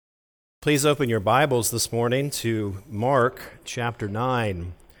Please open your Bibles this morning to Mark chapter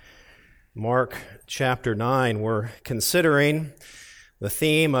 9. Mark chapter 9, we're considering the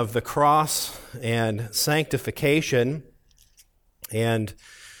theme of the cross and sanctification. And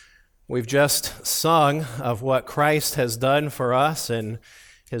we've just sung of what Christ has done for us and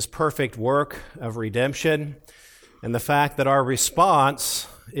his perfect work of redemption, and the fact that our response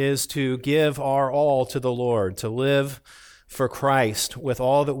is to give our all to the Lord, to live for Christ with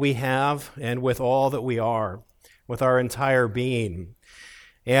all that we have and with all that we are, with our entire being.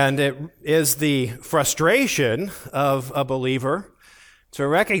 And it is the frustration of a believer to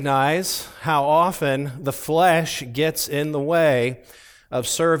recognize how often the flesh gets in the way of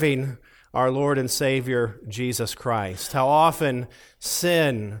serving our Lord and Savior, Jesus Christ. How often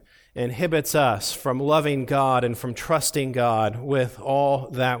sin inhibits us from loving God and from trusting God with all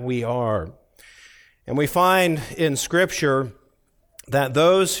that we are. And we find in Scripture that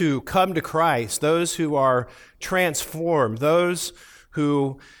those who come to Christ, those who are transformed, those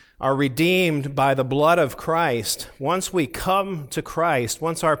who are redeemed by the blood of Christ, once we come to Christ,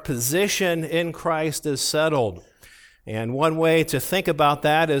 once our position in Christ is settled. And one way to think about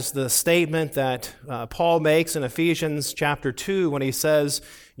that is the statement that Paul makes in Ephesians chapter 2 when he says,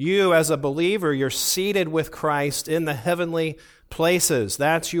 you as a believer, you're seated with Christ in the heavenly places.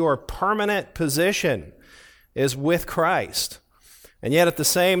 That's your permanent position, is with Christ. And yet at the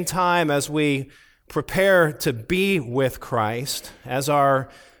same time, as we prepare to be with Christ, as our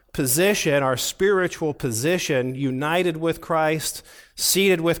position, our spiritual position, united with Christ,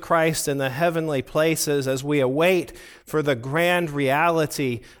 seated with Christ in the heavenly places, as we await for the grand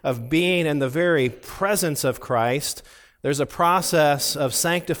reality of being in the very presence of Christ, there's a process of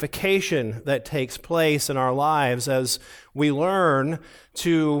sanctification that takes place in our lives as we learn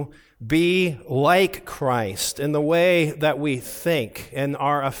to be like Christ in the way that we think and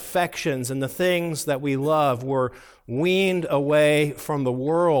our affections and the things that we love. We're weaned away from the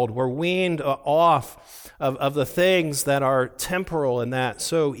world. We're weaned off of the things that are temporal and that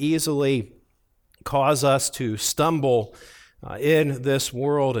so easily cause us to stumble in this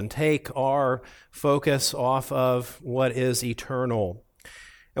world and take our focus off of what is eternal.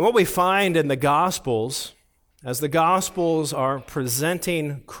 And what we find in the Gospels, as the Gospels are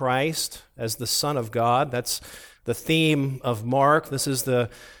presenting Christ as the Son of God, that's the theme of Mark. This is the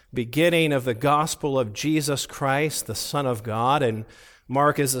beginning of the gospel of Jesus Christ, the Son of God, and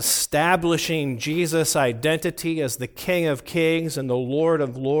Mark is establishing Jesus' identity as the King of Kings and the Lord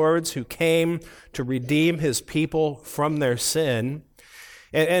of Lords who came to redeem his people from their sin.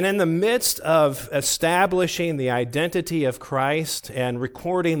 And in the midst of establishing the identity of Christ and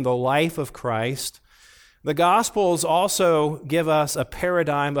recording the life of Christ, the Gospels also give us a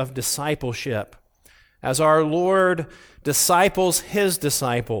paradigm of discipleship. As our Lord disciples his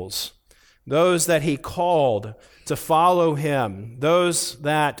disciples, those that he called to follow him, those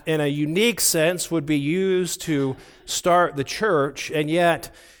that in a unique sense would be used to start the church, and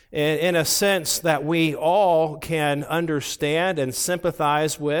yet in a sense that we all can understand and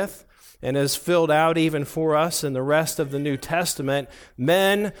sympathize with, and is filled out even for us in the rest of the New Testament,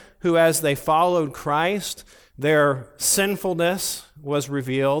 men who, as they followed Christ, their sinfulness was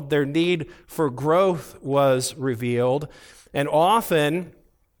revealed, their need for growth was revealed, and often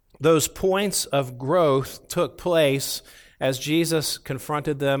those points of growth took place as Jesus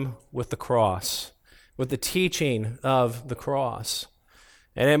confronted them with the cross, with the teaching of the cross.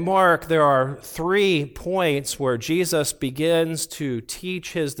 And in Mark, there are 3 points where Jesus begins to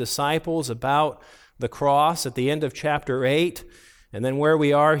teach his disciples about the cross at the end of chapter 8, and then where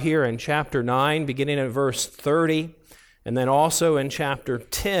we are here in chapter 9, beginning at verse 30, and then also in chapter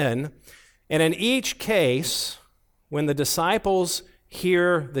 10. And in each case, when the disciples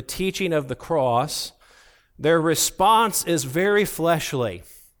hear the teaching of the cross, their response is very fleshly.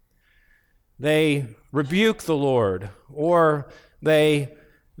 They rebuke the Lord, or they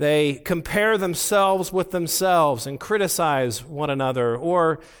compare themselves with themselves and criticize one another,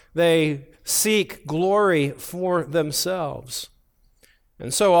 or they seek glory for themselves.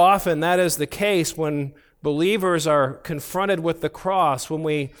 And so often that is the case when believers are confronted with the cross,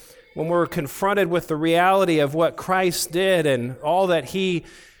 when we're confronted with the reality of what Christ did and all that he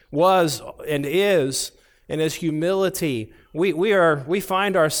was and is in his humility. We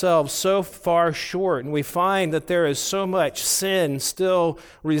find ourselves so far short, and we find that there is so much sin still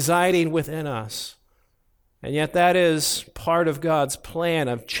residing within us. And yet that is part of God's plan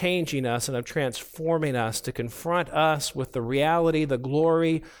of changing us and of transforming us to confront us with the reality, the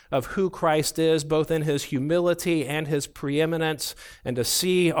glory of who Christ is, both in his humility and his preeminence, and to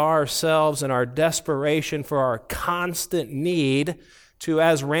see ourselves and our desperation for our constant need to,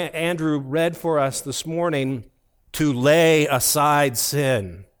 as Andrew read for us this morning, to lay aside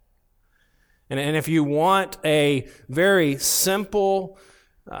sin. And if you want a very simple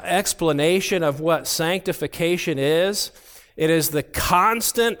explanation of what sanctification is, it is the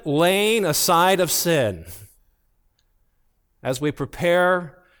constant laying aside of sin as we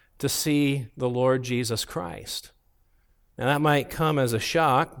prepare to see the Lord Jesus Christ. Now that might come as a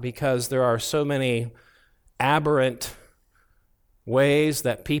shock because there are so many aberrant ways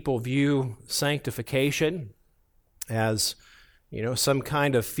that people view sanctification as, some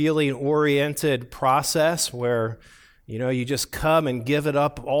kind of feeling-oriented process where, you just come and give it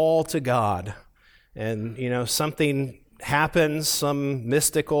up all to God. And, something happens, some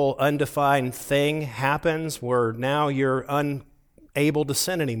mystical, undefined thing happens where now you're unable to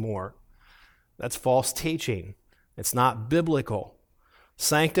sin anymore. That's false teaching. It's not biblical.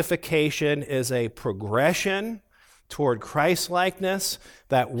 Sanctification is a progression toward Christ-likeness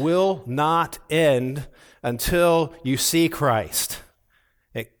that will not end until you see Christ.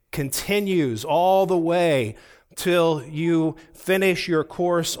 It continues all the way till you finish your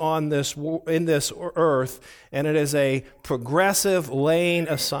course in this earth, and it is a progressive laying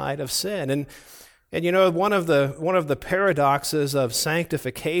aside of sin. And one of the paradoxes of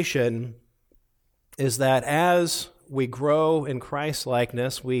sanctification is that as we grow in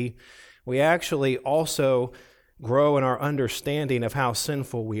Christ-likeness, we actually also grow in our understanding of how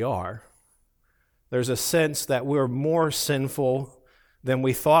sinful we are. There's a sense that we're more sinful than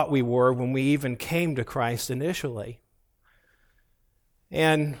we thought we were when we even came to Christ initially.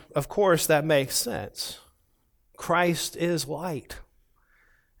 And of course, that makes sense. Christ is light.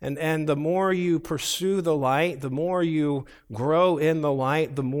 And the more you pursue the light, the more you grow in the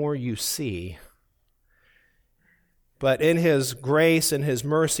light, the more you see. But in His grace and His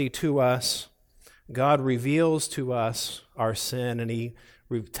mercy to us, God reveals to us our sin, and He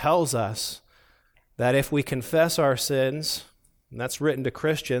tells us that if we confess our sins, and that's written to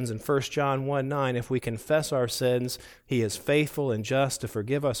Christians in 1 John 1:9, if we confess our sins, He is faithful and just to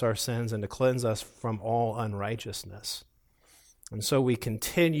forgive us our sins and to cleanse us from all unrighteousness. And so we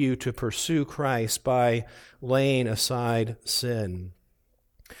continue to pursue Christ by laying aside sin.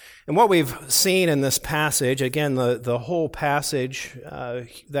 And what we've seen in this passage, again, the whole passage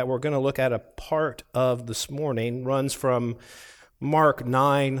that we're going to look at a part of this morning runs from Mark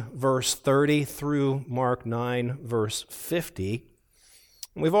 9, verse 30 through Mark 9, verse 50.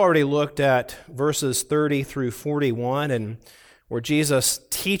 We've already looked at verses 30 through 41, and where Jesus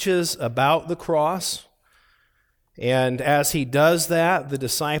teaches about the cross. And as He does that, the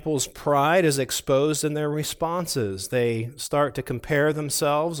disciples' pride is exposed in their responses. They start to compare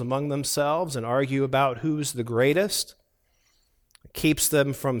themselves among themselves and argue about who's the greatest. It keeps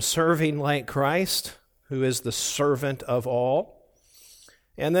them from serving like Christ, who is the servant of all.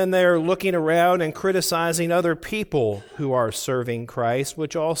 And then they're looking around and criticizing other people who are serving Christ,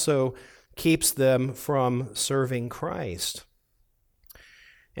 which also keeps them from serving Christ.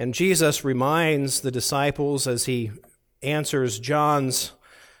 And Jesus reminds the disciples as He answers John's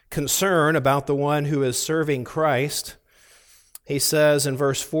concern about the one who is serving Christ. He says in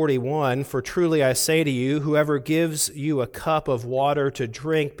verse 41, "For truly I say to you, whoever gives you a cup of water to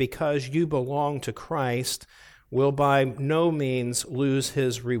drink because you belong to Christ will by no means lose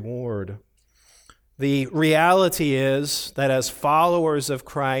his reward." The reality is that as followers of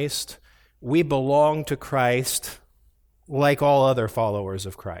Christ, we belong to Christ like all other followers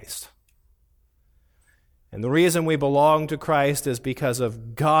of Christ. And the reason we belong to Christ is because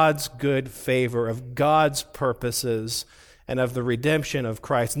of God's good favor, of God's purposes, and of the redemption of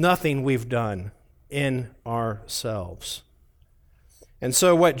Christ. Nothing we've done in ourselves. And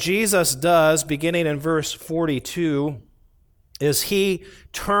so what Jesus does, beginning in verse 42, is He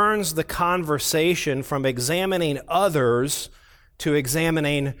turns the conversation from examining others to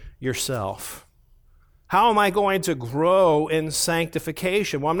examining yourself. How am I going to grow in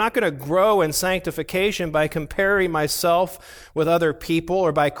sanctification? Well, I'm not going to grow in sanctification by comparing myself with other people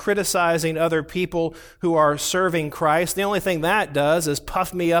or by criticizing other people who are serving Christ. The only thing that does is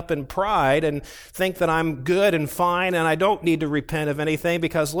puff me up in pride and think that I'm good and fine and I don't need to repent of anything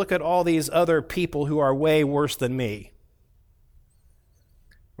because look at all these other people who are way worse than me.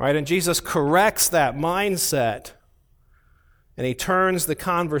 Right? And Jesus corrects that mindset. And He turns the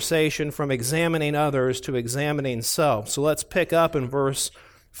conversation from examining others to examining self. So let's pick up in verse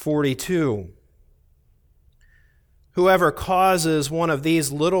 42. "Whoever causes one of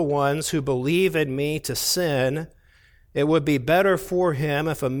these little ones who believe in me to sin, it would be better for him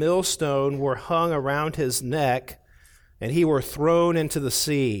if a millstone were hung around his neck and he were thrown into the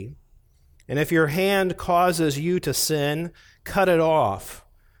sea. And if your hand causes you to sin, cut it off.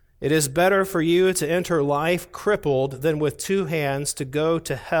 It is better for you to enter life crippled than with 2 hands to go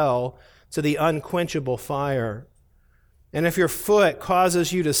to hell, to the unquenchable fire. And if your foot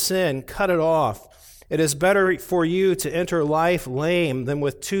causes you to sin, cut it off. It is better for you to enter life lame than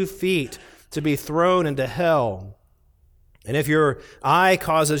with 2 feet to be thrown into hell. And if your eye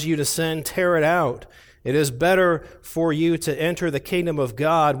causes you to sin, tear it out. It is better for you to enter the kingdom of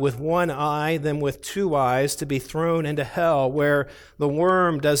God with 1 eye than with 2 eyes to be thrown into hell, where the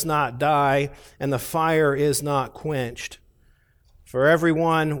worm does not die and the fire is not quenched. For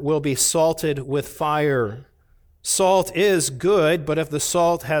everyone will be salted with fire. Salt is good, but if the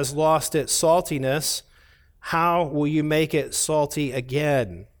salt has lost its saltiness, how will you make it salty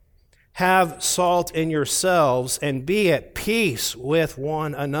again? Have salt in yourselves and be at peace with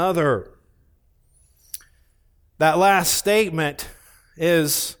one another. That last statement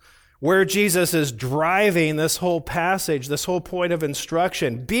is where Jesus is driving this whole passage, this whole point of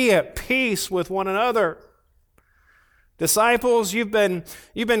instruction. Be at peace with one another. Disciples, you've been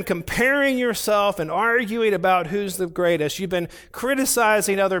comparing yourself and arguing about who's the greatest. You've been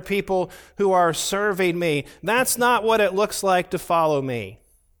criticizing other people who are serving me. That's not what it looks like to follow me.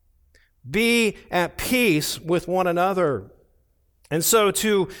 Be at peace with one another. And so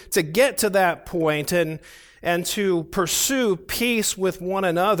to get to that point and to pursue peace with one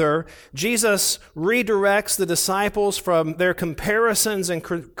another, Jesus redirects the disciples from their comparisons and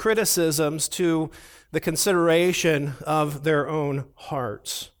criticisms to the consideration of their own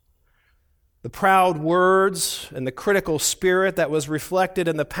hearts. The proud words and the critical spirit that was reflected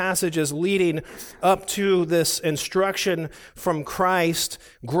in the passages leading up to this instruction from Christ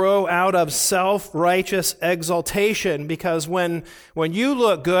grow out of self-righteous exaltation, because when you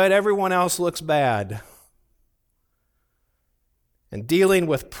look good, everyone else looks bad. And dealing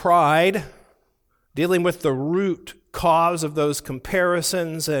with pride, dealing with the root cause of those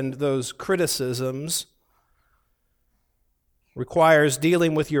comparisons and those criticisms, requires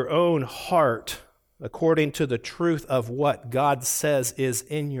dealing with your own heart according to the truth of what God says is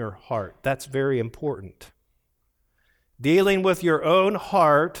in your heart. That's very important. Dealing with your own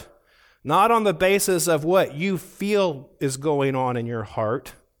heart, not on the basis of what you feel is going on in your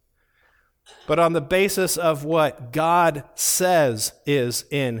heart, but on the basis of what God says is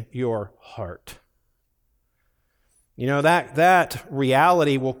in your heart. You know, that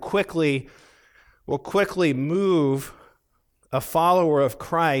reality will quickly move a follower of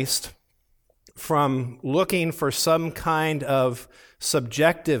Christ from looking for some kind of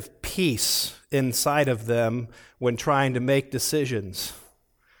subjective peace inside of them when trying to make decisions.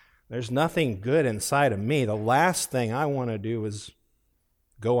 There's nothing good inside of me. The last thing I want to do is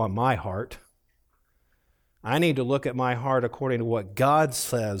go on my heart. I need to look at my heart according to what God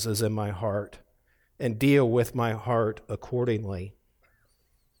says is in my heart and deal with my heart accordingly.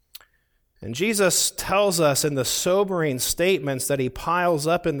 And Jesus tells us in the sobering statements that he piles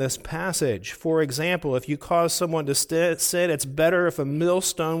up in this passage. For example, if you cause someone to sin, it's better if a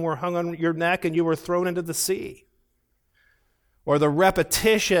millstone were hung on your neck and you were thrown into the sea. Or the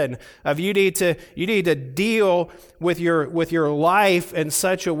repetition of you need to deal with your life in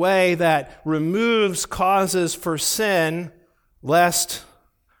such a way that removes causes for sin, lest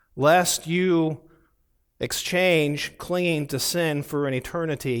you exchange clinging to sin for an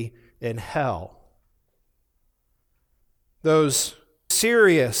eternity in hell. Those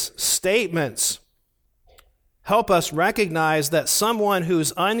serious statements help us recognize that someone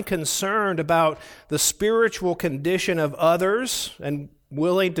who's unconcerned about the spiritual condition of others and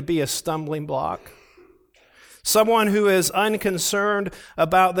willing to be a stumbling block, someone who is unconcerned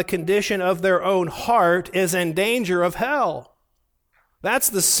about the condition of their own heart is in danger of hell. That's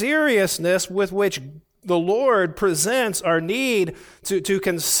the seriousness with which the Lord presents our need to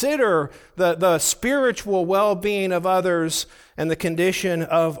consider the spiritual well-being of others and the condition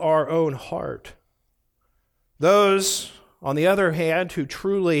of our own heart. Those, on the other hand, who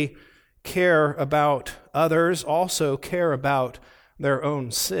truly care about others also care about their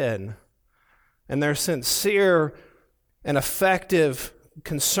own sin. And their sincere and effective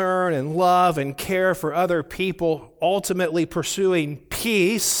concern and love and care for other people, ultimately pursuing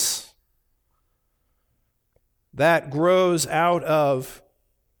peace, that grows out of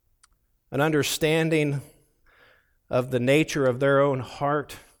an understanding of the nature of their own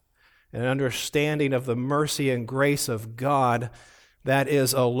heart, an understanding of the mercy and grace of God that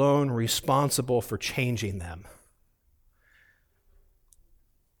is alone responsible for changing them.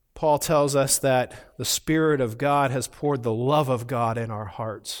 Paul tells us that the Spirit of God has poured the love of God in our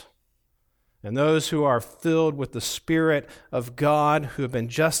hearts. And those who are filled with the Spirit of God, who have been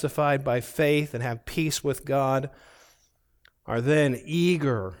justified by faith and have peace with God, are then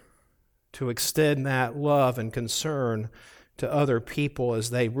eager to extend that love and concern to other people as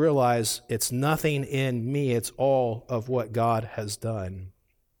they realize it's nothing in me, it's all of what God has done.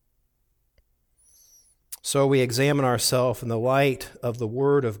 So we examine ourselves in the light of the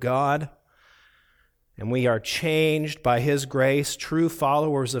Word of God, and we are changed by His grace. True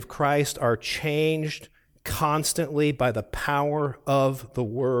followers of Christ are changed constantly by the power of the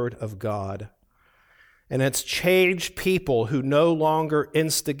Word of God. And it's changed people who no longer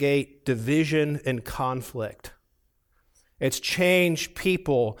instigate division and conflict. It's changed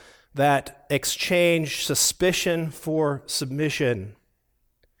people that exchange suspicion for submission.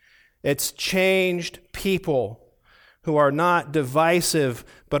 It's changed people who are not divisive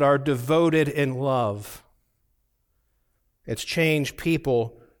but are devoted in love. It's changed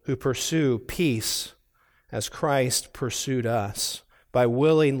people who pursue peace as Christ pursued us, by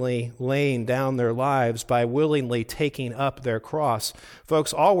willingly laying down their lives, by willingly taking up their cross.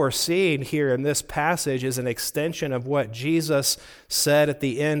 Folks, all we're seeing here in this passage is an extension of what Jesus said at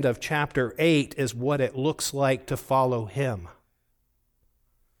the end of chapter 8 is what it looks like to follow Him.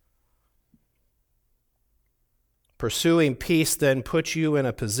 Pursuing peace then puts you in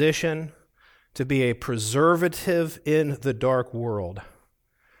a position to be a preservative in the dark world.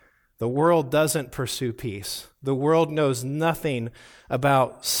 The world doesn't pursue peace. The world knows nothing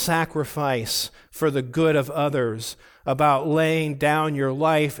about sacrifice for the good of others, about laying down your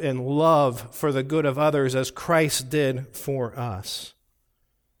life in love for the good of others as Christ did for us.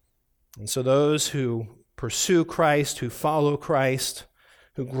 And so those who pursue Christ, who follow Christ,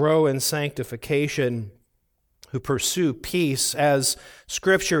 who grow in sanctification, who pursue peace as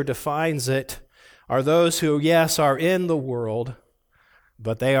Scripture defines it, are those who, yes, are in the world,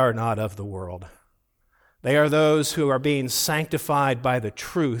 but they are not of the world. They are those who are being sanctified by the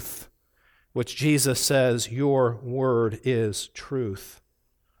truth, which Jesus says, your word is truth.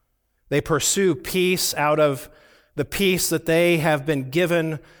 They pursue peace out of the peace that they have been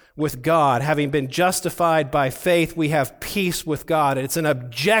given with God. Having been justified by faith, we have peace with God. It's an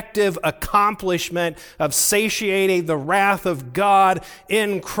objective accomplishment of satiating the wrath of God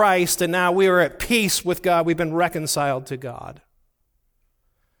in Christ, and now we are at peace with God. We've been reconciled to God.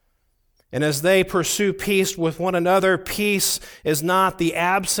 And as they pursue peace with one another, peace is not the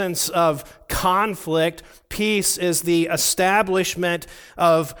absence of conflict. Peace is the establishment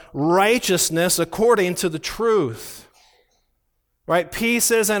of righteousness according to the truth. Right?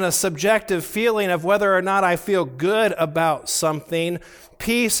 Peace isn't a subjective feeling of whether or not I feel good about something.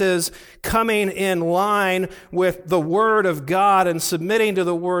 Peace is coming in line with the Word of God and submitting to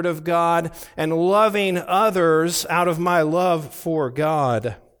the Word of God and loving others out of my love for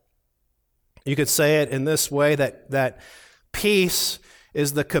God. You could say it in this way, that peace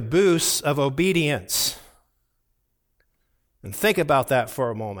is the caboose of obedience. And think about that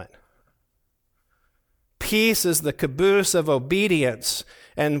for a moment. Peace is the caboose of obedience.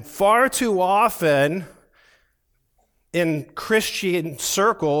 And far too often in Christian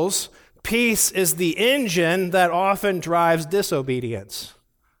circles, peace is the engine that often drives disobedience.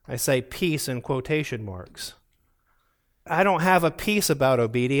 I say peace in quotation marks. I don't have a peace about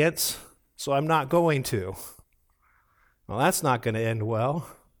obedience, so I'm not going to. Well, that's not going to end well.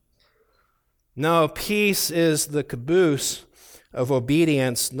 No, peace is the caboose of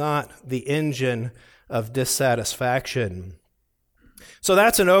obedience, not the engine of dissatisfaction. So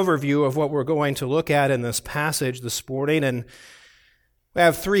that's an overview of what we're going to look at in this passage this morning, and we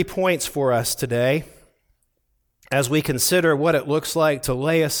have 3 points for us today as we consider what it looks like to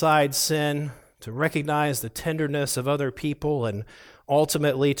lay aside sin, to recognize the tenderness of other people, and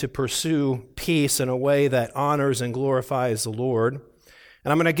ultimately to pursue peace in a way that honors and glorifies the Lord.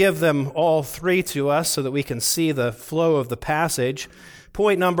 And I'm going to give them all 3 to us so that we can see the flow of the passage.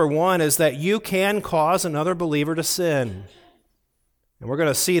 Point number 1 is that you can cause another believer to sin. And we're going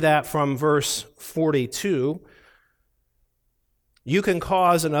to see that from verse 42. You can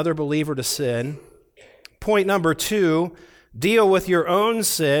cause another believer to sin. Point number 2, deal with your own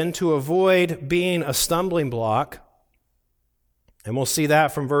sin to avoid being a stumbling block. And we'll see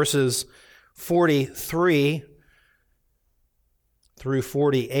that from verses 43 through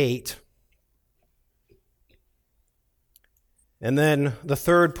 48. And then the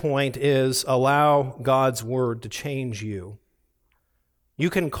third point is allow God's word to change you. You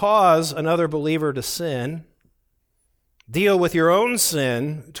can cause another believer to sin, deal with your own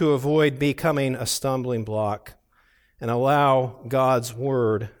sin to avoid becoming a stumbling block, and allow God's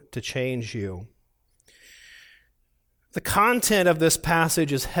word to change you. The content of this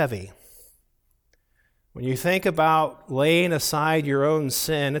passage is heavy. When you think about laying aside your own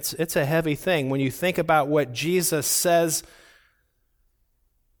sin, it's a heavy thing. When you think about what Jesus says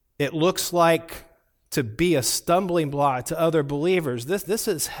it looks like to be a stumbling block to other believers, this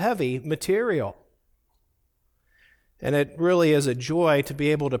is heavy material. And it really is a joy to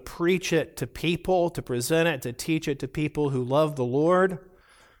be able to preach it to people, to present it, to teach it to people who love the Lord,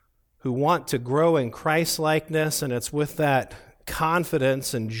 who want to grow in Christ-likeness, and it's with that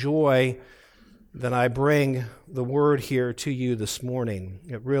confidence and joy that I bring the Word here to you this morning.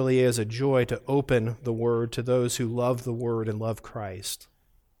 It really is a joy to open the Word to those who love the Word and love Christ.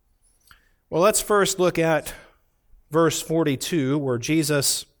 Well, let's first look at verse 42, where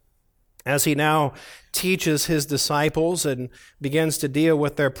Jesus, as he now teaches his disciples and begins to deal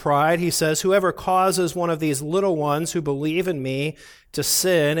with their pride, he says, "Whoever causes one of these little ones who believe in me to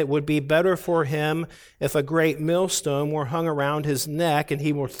sin, it would be better for him if a great millstone were hung around his neck and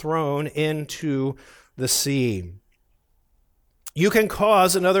he were thrown into the sea." You can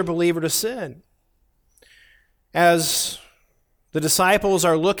cause another believer to sin. As the disciples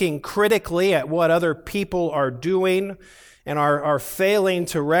are looking critically at what other people are doing and are failing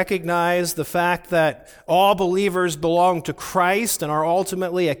to recognize the fact that all believers belong to Christ and are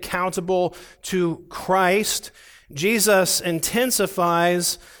ultimately accountable to Christ, Jesus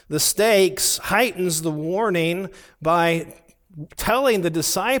intensifies the stakes, heightens the warning by telling the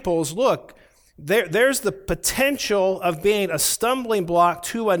disciples, look, there's the potential of being a stumbling block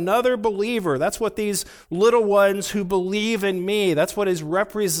to another believer. That's what these little ones who believe in me, that's what is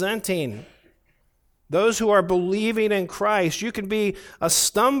representing. Those who are believing in Christ, you can be a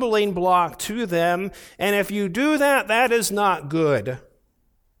stumbling block to them, and if you do that, that is not good.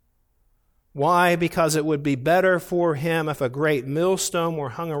 Why? Because it would be better for him if a great millstone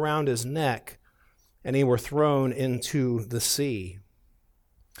were hung around his neck and he were thrown into the sea.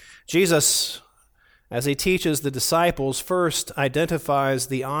 Jesus, as he teaches the disciples, first identifies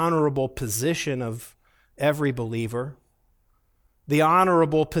the honorable position of every believer. The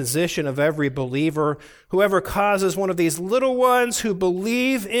honorable position of every believer. Whoever causes one of these little ones who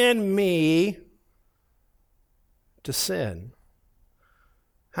believe in me to sin.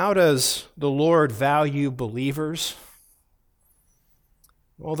 How does the Lord value believers?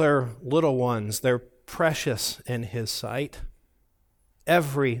 Well, they're little ones. They're precious in his sight.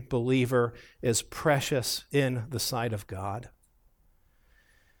 Every believer is precious in the sight of God.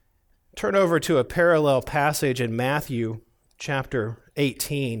 Turn over to a parallel passage in Matthew chapter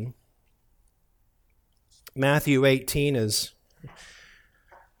 18. Matthew 18 is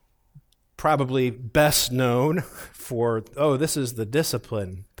probably best known for, this is the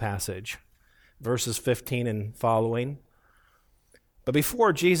discipline passage, verses 15 and following. But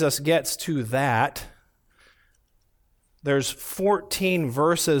before Jesus gets to that, there's 14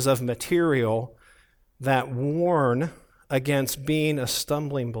 verses of material that warn against being a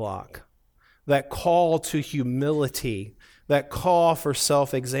stumbling block, that call to humility, that call for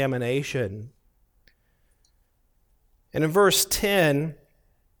self-examination. And in verse 10,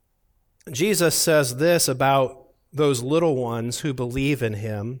 Jesus says this about those little ones who believe in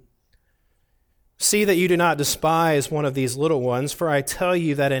him. "See that you do not despise one of these little ones, for I tell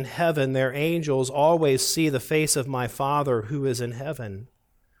you that in heaven their angels always see the face of my Father who is in heaven.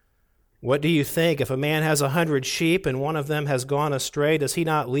 What do you think? If a man has 100 sheep and one of them has gone astray, does he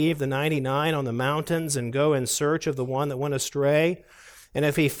not leave the 99 on the mountains and go in search of the one that went astray? And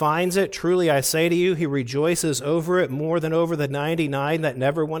if he finds it, truly I say to you, he rejoices over it more than over the 99 that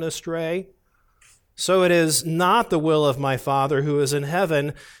never went astray. So it is not the will of my Father who is in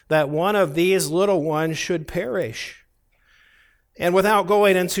heaven that one of these little ones should perish." And without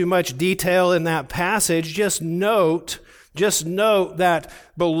going into much detail in that passage, just note that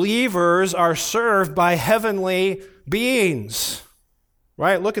believers are served by heavenly beings.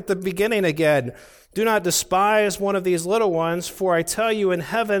 Right? Look at the beginning again. "Do not despise one of these little ones, for I tell you in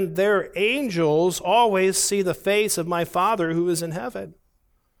heaven their angels always see the face of my Father who is in heaven."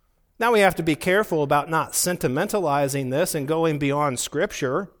 Now we have to be careful about not sentimentalizing this and going beyond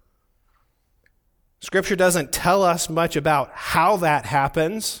Scripture. Scripture doesn't tell us much about how that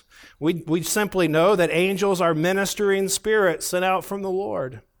happens. We simply know that angels are ministering spirits sent out from the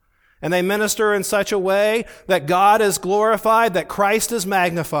Lord. And they minister in such a way that God is glorified, that Christ is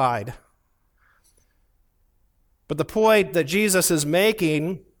magnified. But the point that Jesus is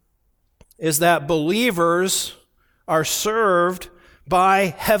making is that believers are served by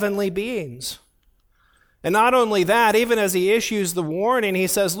heavenly beings. And not only that, even as he issues the warning, he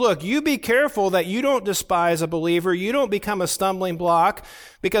says, look, you be careful that you don't despise a believer, you don't become a stumbling block,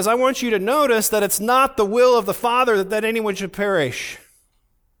 because I want you to notice that it's not the will of the Father that anyone should perish.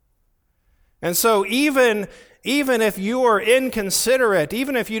 And so even if you are inconsiderate,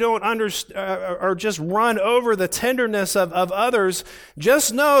 even if you don't or just run over the tenderness of others,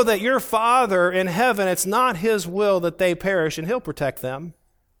 just know that your Father in heaven, it's not His will that they perish, and He'll protect them.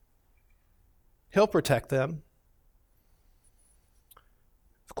 He'll protect them.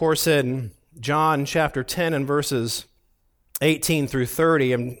 Of course, in John chapter 10 and verses 18 through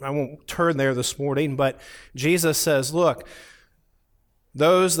 30, and I won't turn there this morning, but Jesus says, look,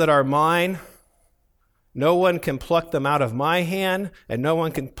 those that are mine, no one can pluck them out of my hand, and no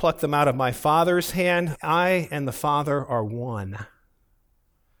one can pluck them out of my Father's hand. I and the Father are one.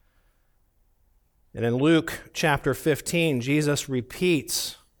 And in Luke chapter 15, Jesus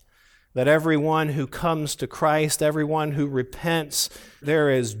repeats that everyone who comes to Christ, everyone who repents, there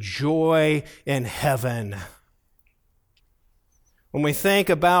is joy in heaven. When we think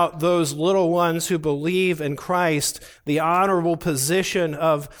about those little ones who believe in Christ, the honorable position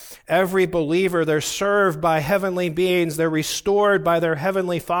of every believer, they're served by heavenly beings, they're restored by their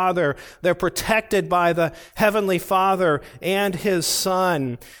heavenly Father, they're protected by the heavenly Father and His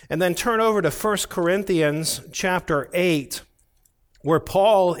Son. And then turn over to 1 Corinthians chapter 8, where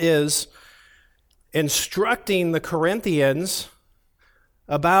Paul is instructing the Corinthians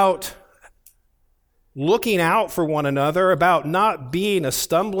about looking out for one another, about not being a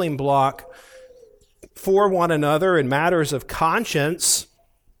stumbling block for one another in matters of conscience.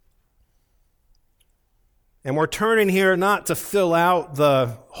 And we're turning here not to fill out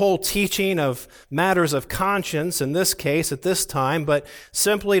the whole teaching of matters of conscience in this case at this time, but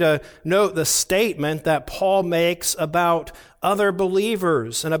simply to note the statement that Paul makes about other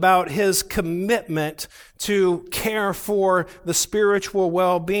believers and about his commitment to care for the spiritual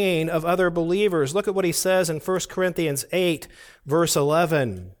well-being of other believers. Look at what he says in 1 Corinthians 8, verse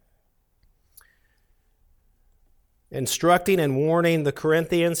 11. Instructing and warning the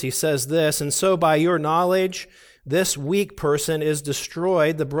Corinthians, he says this, "And so by your knowledge, this weak person is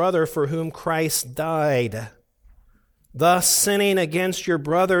destroyed, the brother for whom Christ died. Thus, sinning against your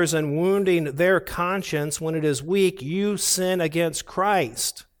brothers and wounding their conscience when it is weak, you sin against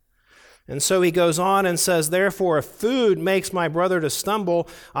Christ." And so he goes on and says, "Therefore, if food makes my brother to stumble,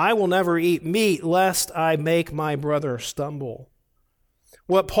 I will never eat meat, lest I make my brother stumble."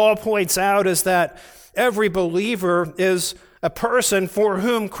 What Paul points out is that every believer is a person for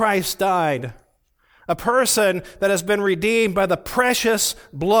whom Christ died, a person that has been redeemed by the precious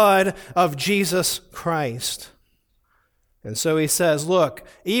blood of Jesus Christ. And so he says, look,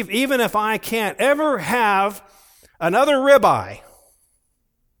 even if I can't ever have another ribeye,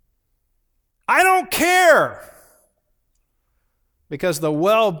 I don't care, because the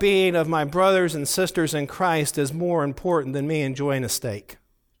well-being of my brothers and sisters in Christ is more important than me enjoying a steak.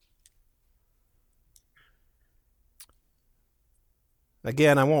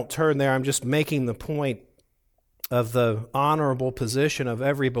 Again, I won't turn there. I'm just making the point of the honorable position of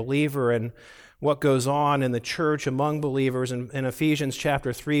every believer and what goes on in the church among believers. In Ephesians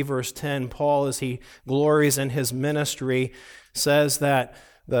chapter 3, verse 10, Paul, as he glories in his ministry, says that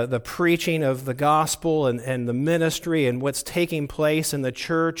the preaching of the gospel and the ministry and what's taking place in the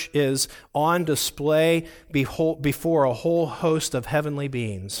church is on display before a whole host of heavenly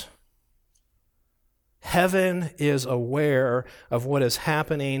beings. Heaven is aware of what is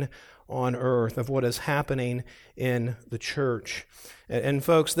happening on earth, of what is happening in the church. And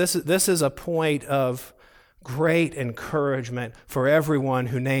folks, this is a point of great encouragement for everyone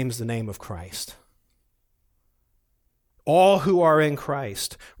who names the name of Christ. All who are in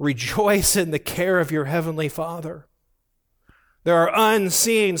Christ, rejoice in the care of your heavenly Father. There are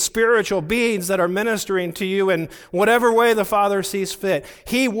unseen spiritual beings that are ministering to you in whatever way the Father sees fit.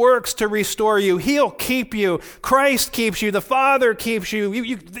 He works to restore you. He'll keep you. Christ keeps you. The Father keeps you.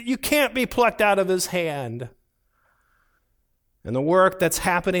 You can't be plucked out of His hand. And the work that's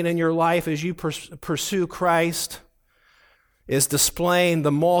happening in your life as you pursue Christ is displaying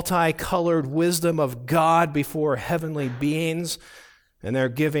the multicolored wisdom of God before heavenly beings, and they're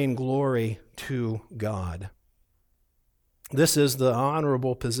giving glory to God. This is the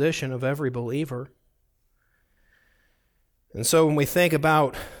honorable position of every believer. And so when we think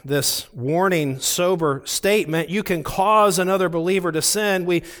about this warning, sober statement, you can cause another believer to sin,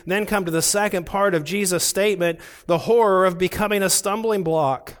 we then come to the second part of Jesus' statement, the horror of becoming a stumbling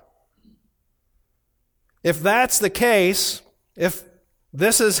block. If that's the case, if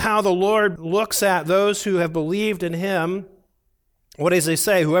this is how the Lord looks at those who have believed in Him, what does He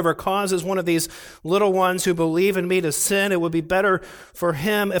say? Whoever causes one of these little ones who believe in me to sin, it would be better for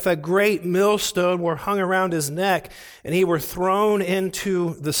him if a great millstone were hung around his neck and he were thrown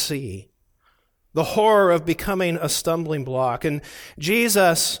into the sea. the horror of becoming a stumbling block. And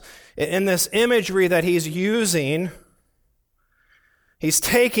Jesus, in this imagery that he's using, he's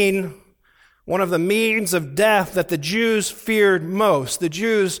taking one of the means of death that the Jews feared most. The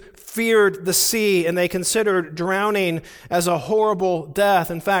Jews feared the sea, and they considered drowning as a horrible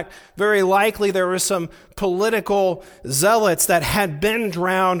death. In fact, very likely there were some political zealots that had been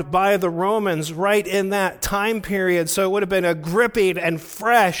drowned by the Romans right in that time period. So it would have been a gripping and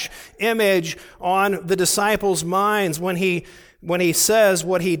fresh image on the disciples' minds when he says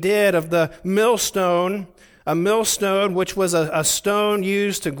what he did of the millstone. A millstone, which was a stone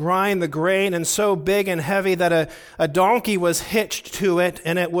used to grind the grain, and so big and heavy that a donkey was hitched to it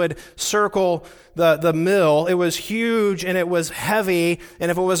and it would circle the mill. It was huge and it was heavy, and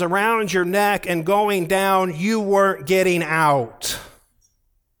if it was around your neck and going down, you weren't getting out.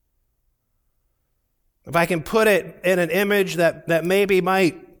 If I can put it in an image that maybe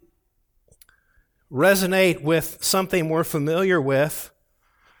might resonate with something we're familiar with,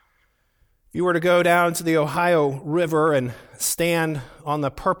 if you were to go down to the Ohio River and stand on the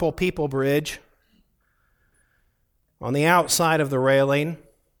Purple People Bridge on the outside of the railing,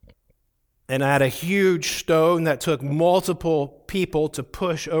 and had a huge stone that took multiple people to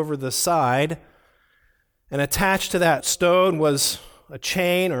push over the side, and attached to that stone was a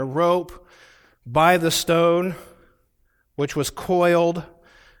chain or rope by the stone, which was coiled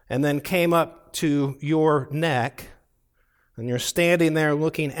and then came up to your neck. And you're standing there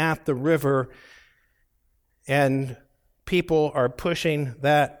looking at the river, and people are pushing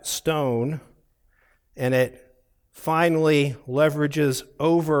that stone, and it finally leverages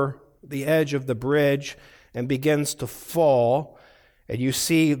over the edge of the bridge and begins to fall. And you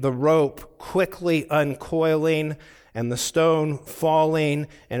see the rope quickly uncoiling and the stone falling,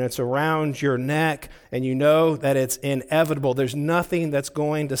 and it's around your neck, and you know that it's inevitable. There's nothing that's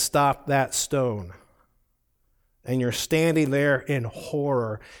going to stop that stone. And you're standing there in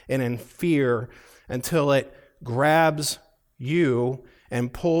horror and in fear until it grabs you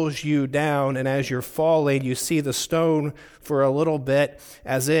and pulls you down. And as you're falling, you see the stone for a little bit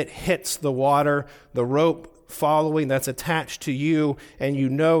as it hits the water, the rope following that's attached to you, and you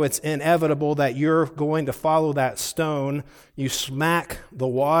know it's inevitable that you're going to follow that stone. You smack the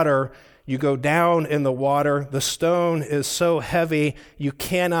water. You go down in the water. The stone is so heavy, you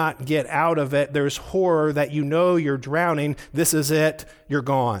cannot get out of it. There's horror that you know you're drowning. This is it. You're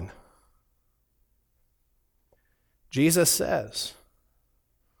gone. Jesus says,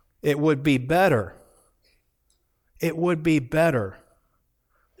 it would be better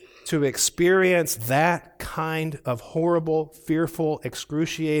to experience that kind of horrible, fearful,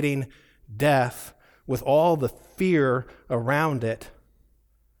 excruciating death with all the fear around it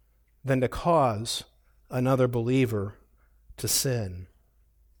than to cause another believer to sin.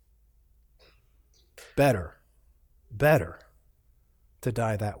 Better to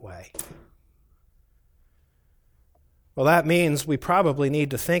die that way. Well, that means we probably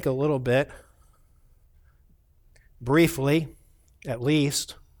need to think a little bit, briefly at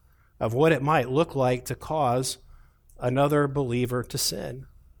least, of what it might look like to cause another believer to sin.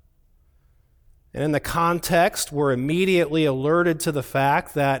 And in the context, we're immediately alerted to the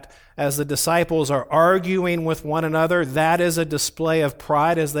fact that as the disciples are arguing with one another, that is a display of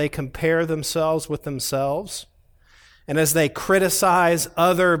pride as they compare themselves with themselves. And as they criticize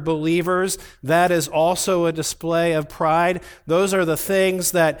other believers, that is also a display of pride. Those are the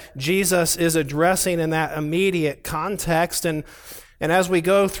things that Jesus is addressing in that immediate context. And as we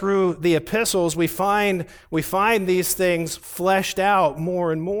go through the epistles, we find these things fleshed out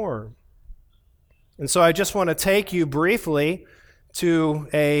more and more. And so I just want to take you briefly to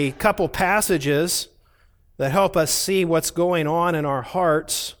a couple passages that help us see what's going on in our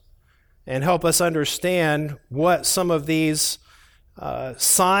hearts and help us understand what some of these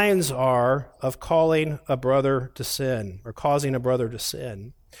signs are of calling a brother to sin or causing a brother to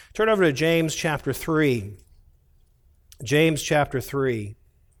sin. Turn over to James chapter 3. James chapter 3.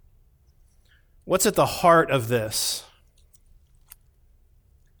 What's at the heart of this?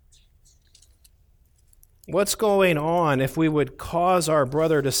 What's going on if we would cause our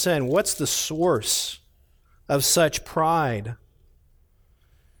brother to sin? What's the source of such pride?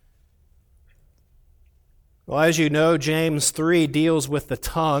 Well, as you know, James 3 deals with the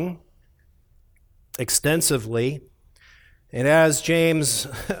tongue extensively. And as James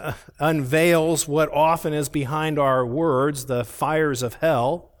unveils what often is behind our words, the fires of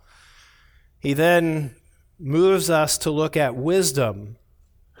hell, he then moves us to look at wisdom.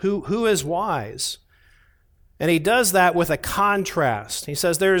 Who is wise? And he does that with a contrast. He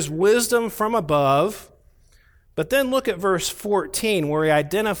says there's wisdom from above, But then look at verse 14, where he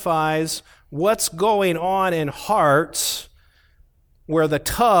identifies what's going on in hearts where the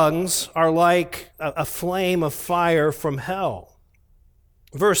tongues are like a flame of fire from hell.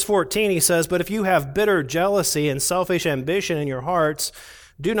 Verse 14, he says, "But if you have bitter jealousy and selfish ambition in your hearts,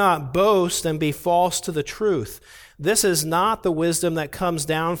 do not boast and be false to the truth. This is not the wisdom that comes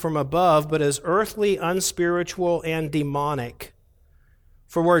down from above, but is earthly, unspiritual, and demonic.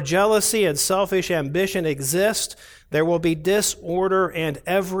 For where jealousy and selfish ambition exist, there will be disorder and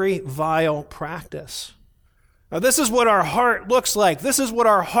every vile practice." Now, this is what our heart looks like. This is what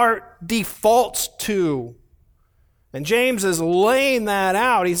our heart defaults to. And James is laying that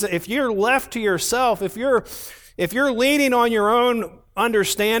out. He said, if you're left to yourself, if you're leaning on your own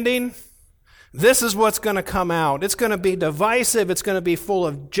understanding, this is what's going to come out. It's going to be divisive. It's going to be full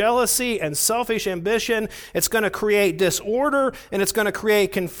of jealousy and selfish ambition. It's going to create disorder, and it's going to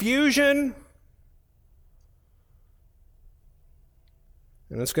create confusion.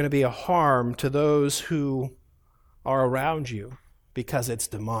 And it's going to be a harm to those who are around you because it's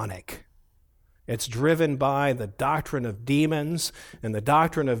demonic. It's driven by the doctrine of demons, and the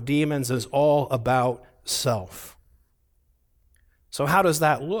doctrine of demons is all about self. So how does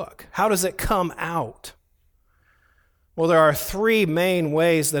that look? How does it come out? Well, there are three main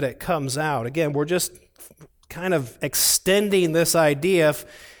ways that it comes out. Again, we're just kind of extending this idea.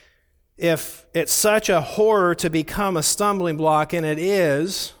 If it's such a horror to become a stumbling block, and it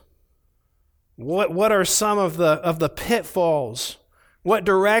is, what are some of the pitfalls? What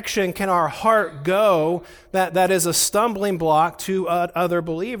direction can our heart go that is a stumbling block to other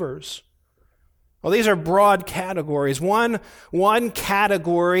believers? Well, these are broad categories. One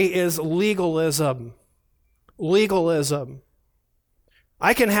category is legalism. Legalism.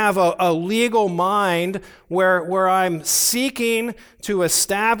 I can have a legal mind where I'm seeking to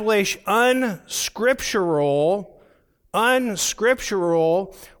establish unscriptural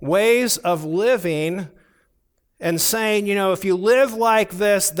ways of living and saying, if you live like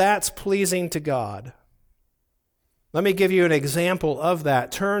this, that's pleasing to God. Let me give you an example of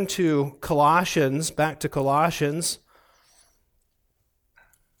that. Turn to Colossians, back to Colossians.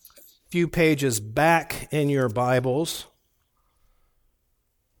 A few pages back in your Bibles.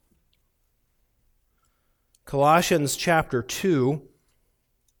 Colossians chapter 2.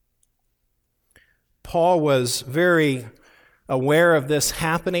 Paul was very aware of this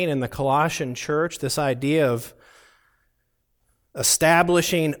happening in the Colossian church, this idea of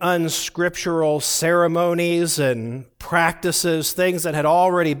establishing unscriptural ceremonies and practices, things that had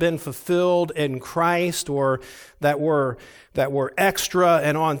already been fulfilled in Christ or that were extra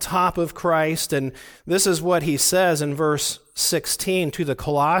and on top of Christ. And this is what he says in verse 16 to the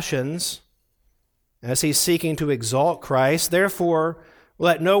Colossians as he's seeking to exalt Christ. "Therefore,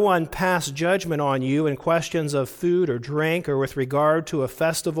 let no one pass judgment on you in questions of food or drink or with regard to a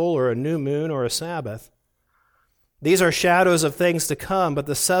festival or a new moon or a Sabbath. These are shadows of things to come, but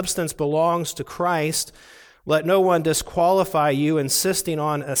the substance belongs to Christ. Let no one disqualify you, insisting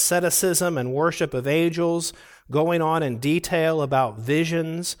on asceticism and worship of angels, going on in detail about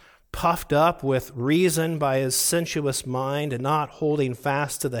visions, puffed up with reason by his sensuous mind, and not holding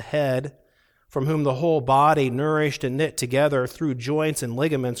fast to the head, from whom the whole body, nourished and knit together through joints and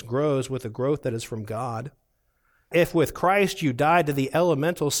ligaments, grows with the growth that is from God. If with Christ you died to the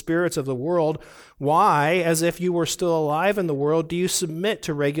elemental spirits of the world, why, as if you were still alive in the world, do you submit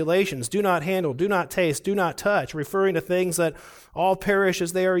to regulations? Do not handle, do not taste, do not touch, referring to things that all perish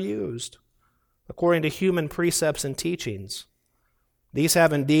as they are used, according to human precepts and teachings. These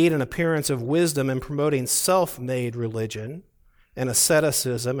have indeed an appearance of wisdom in promoting self-made religion and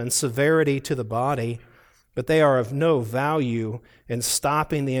asceticism and severity to the body, but they are of no value in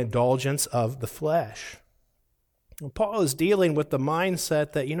stopping the indulgence of the flesh." Paul is dealing with the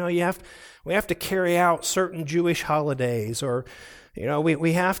mindset that, we have to carry out certain Jewish holidays, or,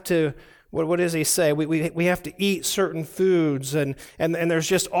 we have to, what does he say? We have to eat certain foods, and there's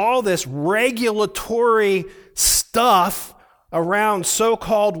just all this regulatory stuff around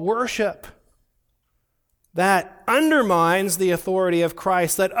so-called worship that undermines the authority of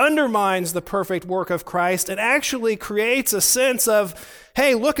Christ, that undermines the perfect work of Christ, and actually creates a sense of,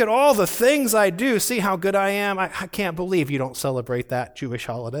 hey, look at all the things I do. See how good I am? I can't believe you don't celebrate that Jewish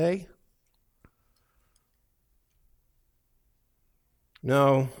holiday.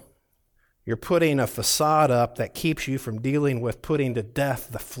 No, you're putting a facade up that keeps you from dealing with putting to death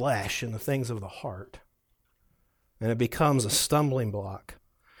the flesh and the things of the heart. And it becomes a stumbling block.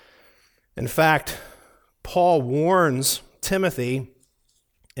 In fact, Paul warns Timothy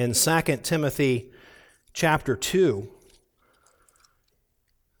in 2 Timothy chapter 2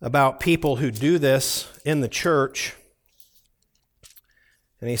 about people who do this in the church.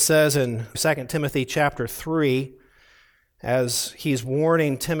 And he says in 2 Timothy chapter 3, as he's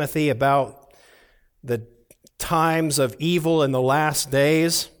warning Timothy about the times of evil in the last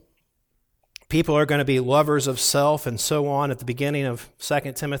days, people are going to be lovers of self and so on at the beginning of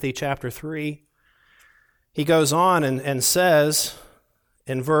 2 Timothy chapter 3. He goes on and says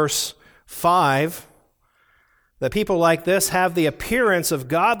in verse 5 that people like this have the appearance of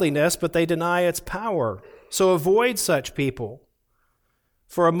godliness, but they deny its power. So avoid such people.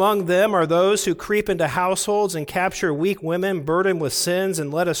 For among them are those who creep into households and capture weak women burdened with sins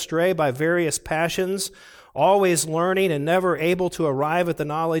and led astray by various passions, always learning and never able to arrive at the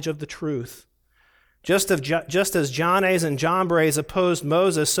knowledge of the truth. Just as Jannes and Jambres opposed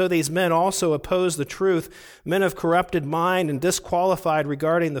Moses, so these men also oppose the truth, men of corrupted mind and disqualified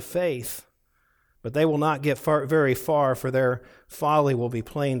regarding the faith. But they will not get very far, for their folly will be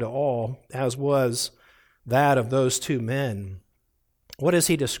plain to all, as was that of those two men. What is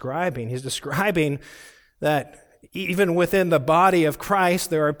he describing? He's describing that even within the body of Christ,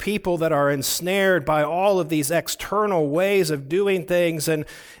 there are people that are ensnared by all of these external ways of doing things, and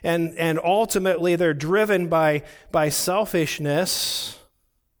ultimately they're driven by selfishness,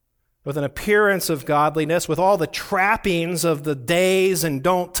 with an appearance of godliness, with all the trappings of the days and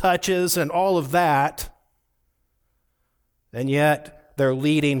don't touches and all of that, and yet they're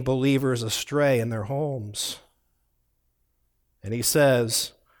leading believers astray in their homes. And he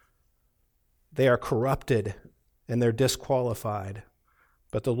says they are corrupted and they're disqualified,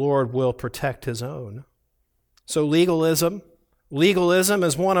 but the Lord will protect his own. So legalism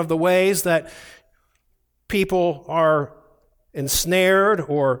is one of the ways that people are ensnared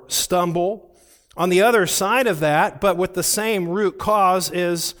or stumble. On the other side of that, but with the same root cause,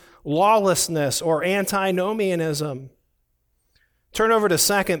 is lawlessness or antinomianism. Turn over to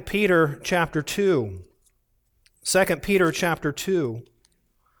 2 Peter chapter 2. 2 Peter chapter 2.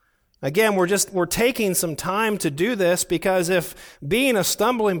 Again, we're taking some time to do this, because if being a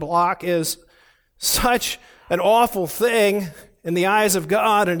stumbling block is such an awful thing in the eyes of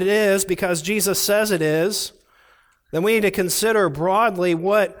God, and it is because Jesus says it is, then we need to consider broadly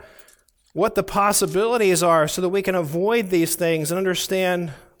what the possibilities are so that we can avoid these things and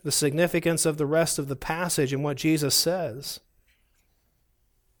understand the significance of the rest of the passage and what Jesus says.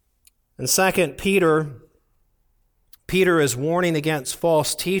 In 2 Peter, Peter is warning against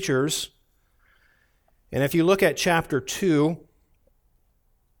false teachers. And if you look at chapter 2,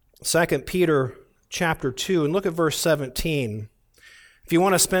 2 Peter chapter 2, and look at verse 17. If you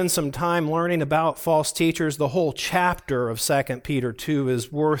want to spend some time learning about false teachers, the whole chapter of 2 Peter 2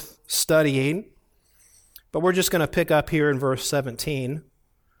 is worth studying. But we're just going to pick up here in verse 17.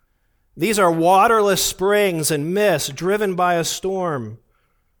 These are waterless springs and mists driven by a storm.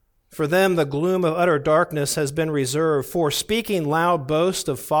 For them the gloom of utter darkness has been reserved. For speaking loud boast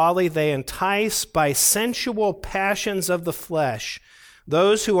of folly, they entice by sensual passions of the flesh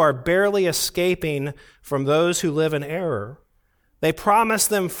those who are barely escaping from those who live in error. They promise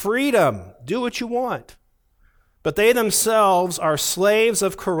them freedom. Do what you want. But they themselves are slaves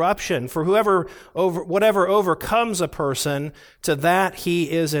of corruption. For whatever overcomes a person, to that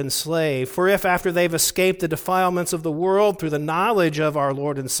he is enslaved. For if after they've escaped the defilements of the world through the knowledge of our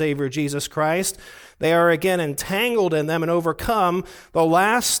Lord and Savior Jesus Christ, they are again entangled in them and overcome, the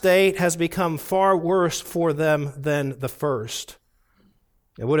last state has become far worse for them than the first.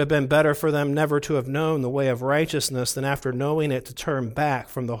 It would have been better for them never to have known the way of righteousness than after knowing it to turn back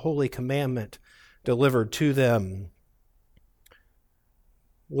from the holy commandment delivered to them.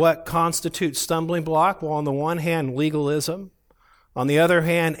 What constitutes stumbling block? Well, on the one hand, legalism. On the other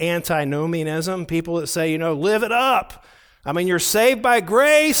hand, antinomianism. People that say, live it up. I mean, you're saved by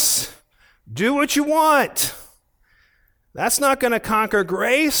grace. Do what you want. That's not going to conquer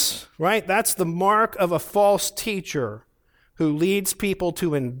grace, right? That's the mark of a false teacher who leads people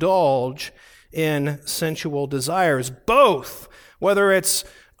to indulge in sensual desires. Both, whether it's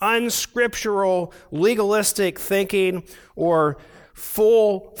unscriptural, legalistic thinking or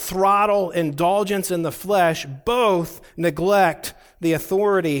full throttle indulgence in the flesh, both neglect the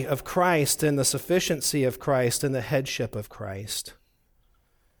authority of Christ and the sufficiency of Christ and the headship of Christ.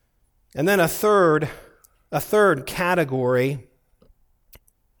 And then a third category,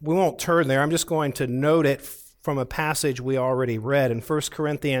 we won't turn there, I'm just going to note it from a passage we already read in 1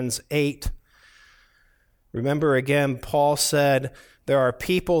 Corinthians 8. Remember again, Paul said, there are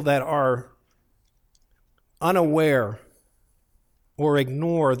people that are unaware or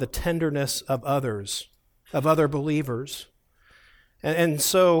ignore the tenderness of others, of other believers. And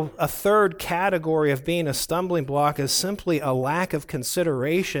so a third category of being a stumbling block is simply a lack of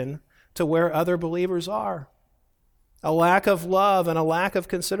consideration to where other believers are. A lack of love and a lack of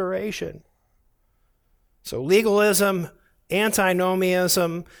consideration. So legalism,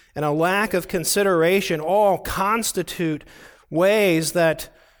 antinomianism, and a lack of consideration all constitute ways that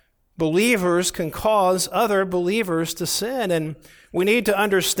believers can cause other believers to sin. And we need to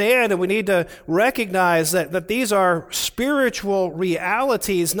understand and we need to recognize that these are spiritual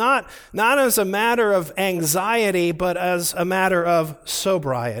realities, not as a matter of anxiety, but as a matter of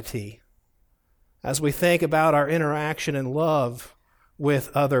sobriety, as we think about our interaction and love with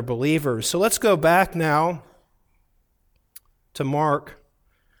other believers. So let's go back now to Mark.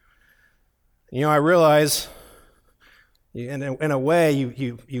 I realize in a way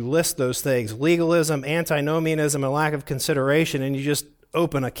you list those things: legalism, antinomianism, and lack of consideration, and you just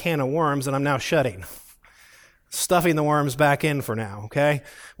open a can of worms, and I'm now stuffing the worms back in for now, okay?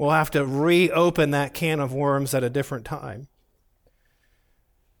 We'll have to reopen that can of worms at a different time.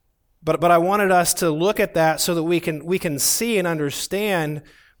 But I wanted us to look at that so that we can see and understand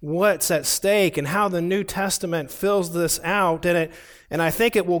what's at stake and how the New Testament fills this out. And I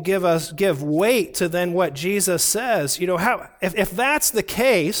think it will give weight to then what Jesus says. If that's the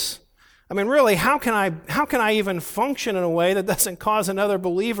case, really, how can I even function in a way that doesn't cause another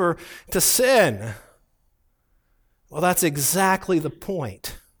believer to sin? Well, that's exactly the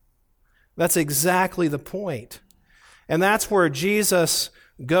point. That's exactly the point. And that's where Jesus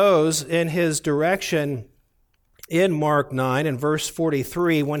goes in his direction in Mark 9 and verse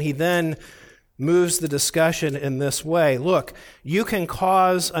 43, when he then moves the discussion in this way. Look, you can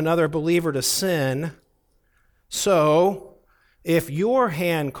cause another believer to sin, so if your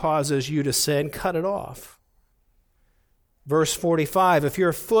hand causes you to sin, cut it off. Verse 45, if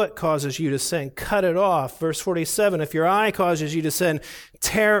your foot causes you to sin, cut it off. Verse 47, if your eye causes you to sin,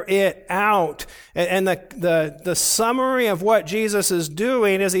 tear it out. And the summary of what Jesus is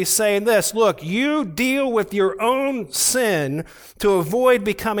doing is he's saying this: look, you deal with your own sin to avoid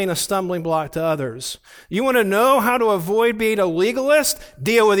becoming a stumbling block to others. You want to know how to avoid being a legalist?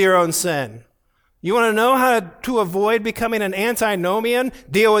 Deal with your own sin. You want to know how to avoid becoming an antinomian?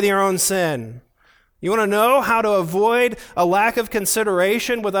 Deal with your own sin. You want to know how to avoid a lack of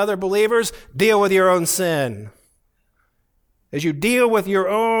consideration with other believers? Deal with your own sin. As you deal with your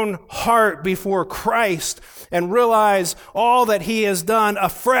own heart before Christ and realize all that he has done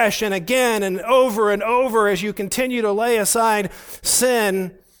afresh and again and over as you continue to lay aside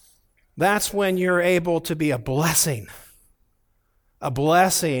sin, that's when you're able to be a blessing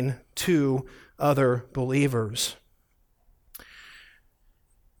to other believers.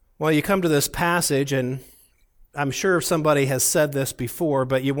 Well, you come to this passage, and I'm sure somebody has said this before,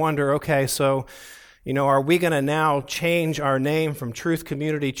 but you wonder, okay, so, are we going to now change our name from Truth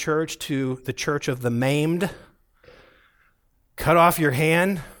Community Church to the Church of the Maimed? Cut off your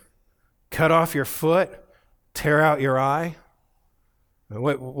hand, cut off your foot, tear out your eye?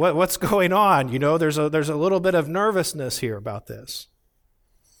 What's going on? There's a little bit of nervousness here about this.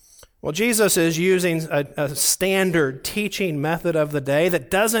 Well, Jesus is using a standard teaching method of the day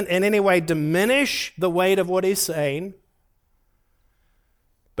that doesn't in any way diminish the weight of what he's saying,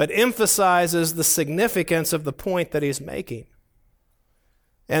 but emphasizes the significance of the point that he's making.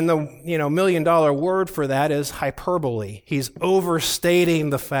 And the $1 million word for that is hyperbole. He's overstating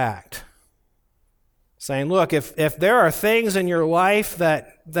the fact. Saying, look, if there are things in your life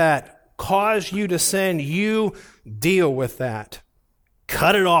that cause you to sin, you deal with that.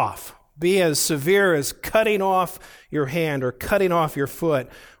 Cut it off. Be as severe as cutting off your hand or cutting off your foot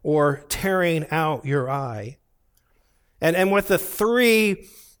or tearing out your eye. And with the three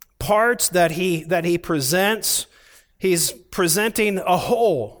parts that he presents, he's presenting a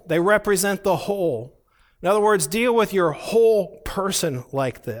whole. They represent the whole. In other words, deal with your whole person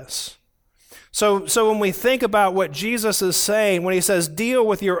like this. So when we think about what Jesus is saying, when he says deal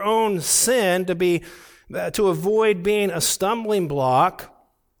with your own sin to avoid being a stumbling block,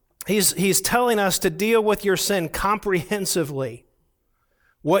 he's telling us to deal with your sin comprehensively.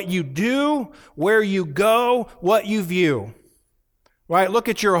 What you do, where you go, what you view. Right? Look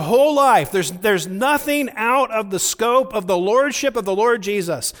at your whole life. There's nothing out of the scope of the lordship of the Lord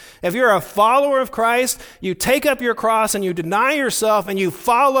Jesus. If you're a follower of Christ, you take up your cross and you deny yourself and you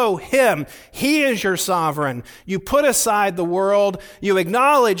follow him. He is your sovereign. You put aside the world. You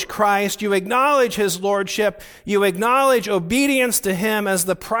acknowledge Christ. You acknowledge his lordship. You acknowledge obedience to him as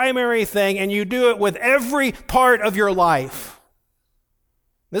the primary thing, and you do it with every part of your life.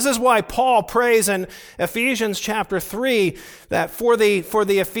 This is why Paul prays in Ephesians chapter 3 that for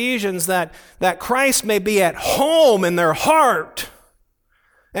the Ephesians that Christ may be at home in their heart.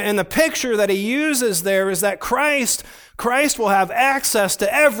 And the picture that he uses there is that Christ will have access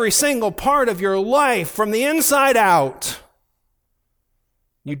to every single part of your life from the inside out.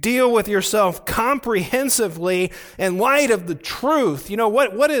 You deal with yourself comprehensively in light of the truth. You know,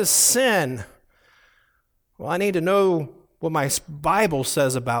 what is sin? Well, I need to know what my Bible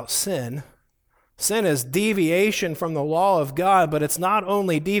says about sin. Sin is deviation from the law of God, but it's not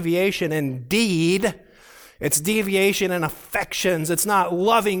only deviation in deed, it's deviation in affections. It's not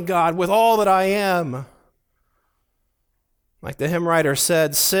loving God with all that I am. Like the hymn writer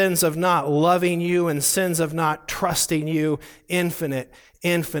said, sins of not loving you and sins of not trusting you, infinite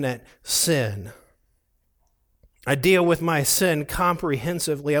sin. I deal with my sin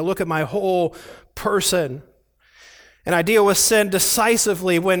comprehensively. I look at my whole person. And I deal with sin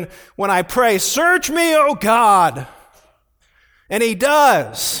decisively when I pray, search me, O God. And he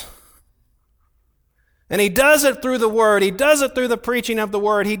does. And he does it through the Word. He does it through the preaching of the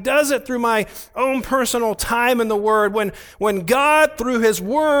Word. He does it through my own personal time in the Word. When God, through his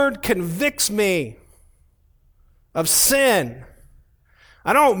Word, convicts me of sin,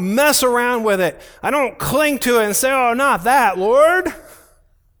 I don't mess around with it. I don't cling to it and say, oh, not that, Lord.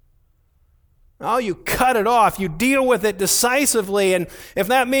 Oh, you cut it off. You deal with it decisively. And if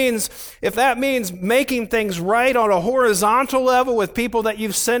that means making things right on a horizontal level with people that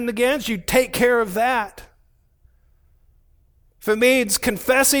you've sinned against, you take care of that. If it means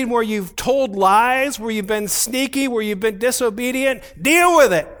confessing where you've told lies, where you've been sneaky, where you've been disobedient, deal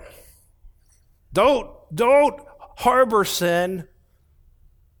with it. Don't harbor sin.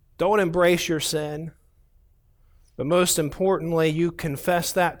 Don't embrace your sin. But most importantly, you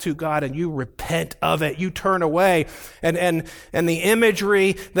confess that to God and you repent of it. You turn away. And the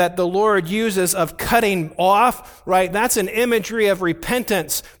imagery that the Lord uses of cutting off, right, that's an imagery of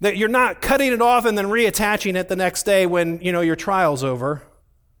repentance. That you're not cutting it off and then reattaching it the next day when, your trial's over.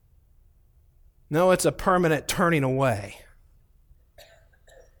 No, it's a permanent turning away.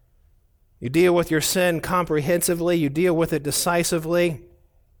 You deal with your sin comprehensively, you deal with it decisively,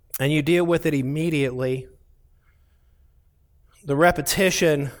 and you deal with it immediately. The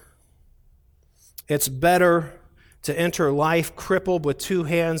repetition, it's better to enter life crippled with two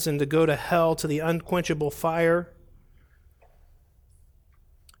hands than to go to hell to the unquenchable fire.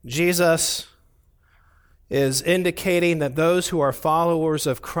 Jesus is indicating that those who are followers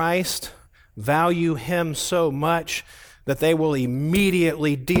of Christ value him so much that they will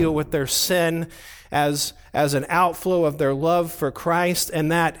immediately deal with their sin as an outflow of their love for Christ,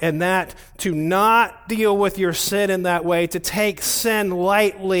 and that to not deal with your sin in that way, to take sin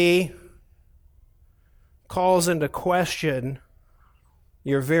lightly, calls into question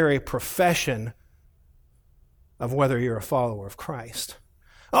your very profession of whether you're a follower of Christ.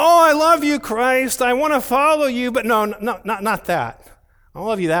 Oh, I love you, Christ. I want to follow you, but no, not that. I don't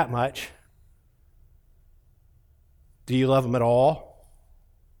love you that much. Do you love him at all?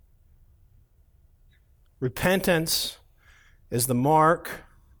 Repentance is the mark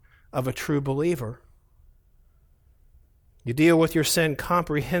of a true believer. You deal with your sin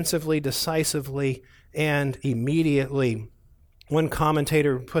comprehensively, decisively, and immediately. One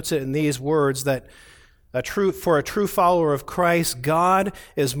commentator puts it in these words that for a true follower of Christ, God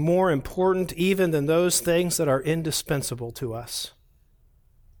is more important even than those things that are indispensable to us: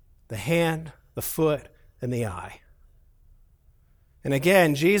 the hand, the foot, and the eye. And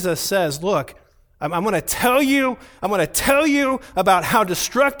again, Jesus says, look, I'm going to tell you about how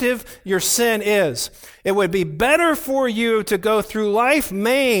destructive your sin is. It would be better for you to go through life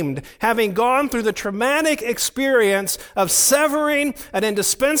maimed, having gone through the traumatic experience of severing an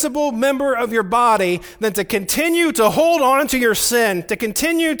indispensable member of your body, than to continue to hold on to your sin, to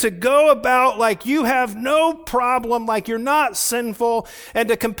continue to go about like you have no problem, like you're not sinful, and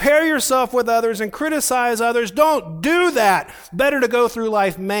to compare yourself with others and criticize others. Don't do that. Better to go through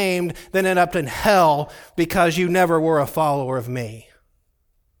life maimed than end up in hell because you never were a follower of me,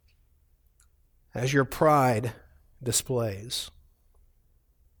 as your pride displays.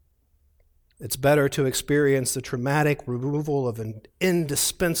 It's better to experience the traumatic removal of an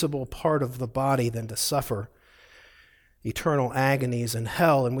indispensable part of the body than to suffer eternal agonies in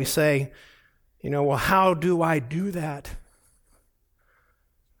hell. And we say, well, how do I do that?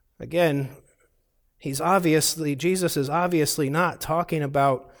 Again, Jesus is obviously not talking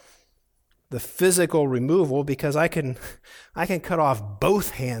about the physical removal, because I can cut off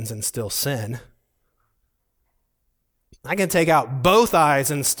both hands and still sin. I can take out both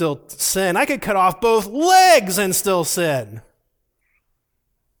eyes and still sin. I could cut off both legs and still sin.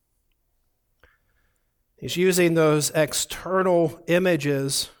 He's using those external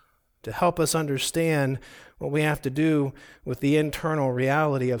images to help us understand what we have to do with the internal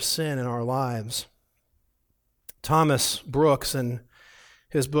reality of sin in our lives. Thomas Brooks, in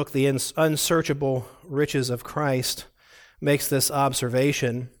his book, The Unsearchable Riches of Christ, makes this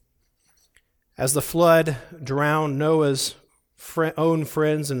observation. As the flood drowned Noah's own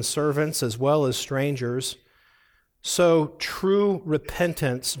friends and servants as well as strangers, so true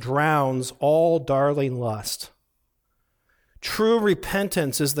repentance drowns all darling lust. True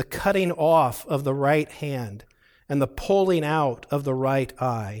repentance is the cutting off of the right hand and the pulling out of the right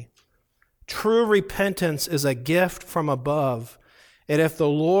eye. True repentance is a gift from above, and if the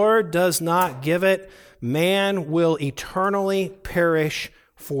Lord does not give it, man will eternally perish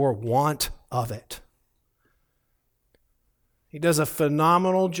for want of it. He does a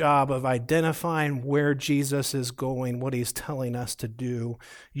phenomenal job of identifying where Jesus is going, what he's telling us to do.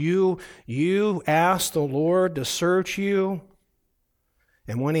 You ask the Lord to search you,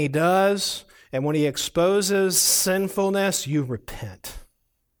 and when he does, and when he exposes sinfulness, you repent.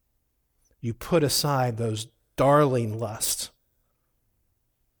 You put aside those darling lusts.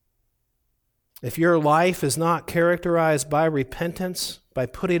 If your life is not characterized by repentance, by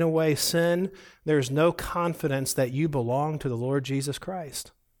putting away sin, there's no confidence that you belong to the Lord Jesus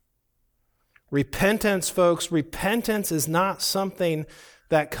Christ. Repentance, folks, repentance is not something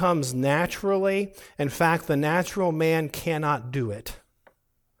that comes naturally. In fact, the natural man cannot do it.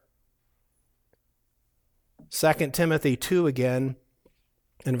 2 Timothy 2 again,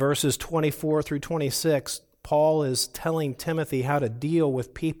 in verses 24 through 26, Paul is telling Timothy how to deal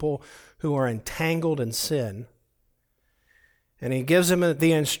with people who are entangled in sin. And he gives him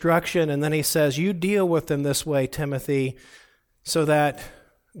the instruction, and then he says, you deal with them this way, Timothy, so that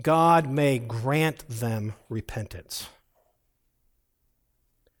God may grant them repentance.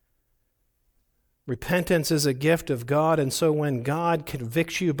 Repentance is a gift of God, and so when God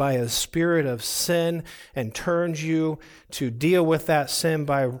convicts you by a spirit of sin and turns you to deal with that sin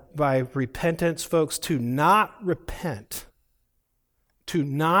by repentance, folks, to not repent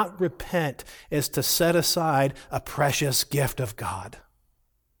is to set aside a precious gift of God.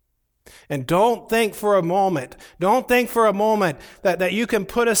 And don't think for a moment that you can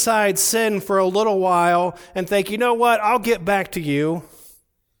put aside sin for a little while and think, you know what, I'll get back to you.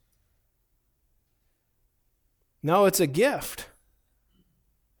 No, it's a gift.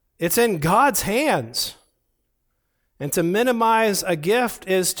 It's in God's hands. And to minimize a gift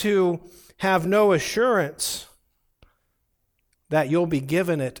is to have no assurance that you'll be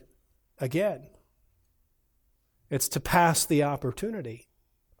given it again. It's to pass the opportunity.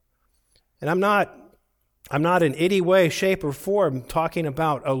 And I'm not in any way, shape, or form talking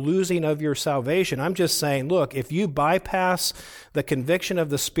about a losing of your salvation. I'm just saying, look, if you bypass the conviction of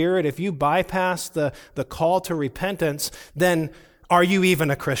the Spirit, if you bypass the call to repentance, then are you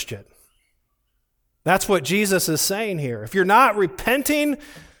even a Christian? That's what Jesus is saying here. If you're not repenting,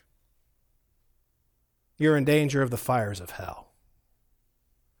 you're in danger of the fires of hell.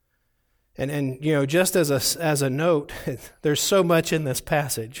 And you know, just as a note, there's so much in this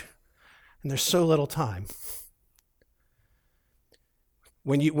passage, and there's so little time.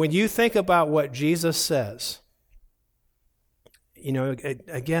 When you think about what Jesus says, you know,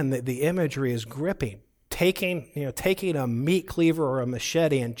 again, the imagery is gripping. Taking a meat cleaver or a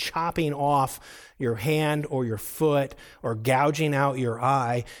machete and chopping off your hand or your foot or gouging out your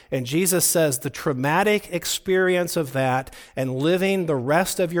eye. And Jesus says the traumatic experience of that and living the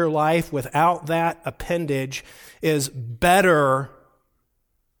rest of your life without that appendage is better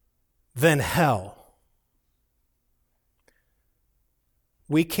than hell.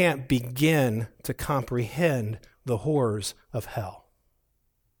 We can't begin to comprehend the horrors of hell.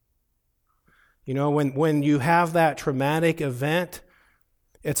 You know, when you have that traumatic event,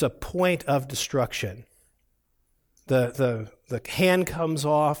 it's a point of destruction. The hand comes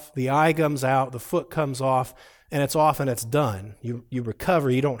off, the eye comes out, the foot comes off, and it's off and it's done. You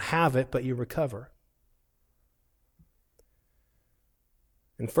recover. You don't have it, but you recover.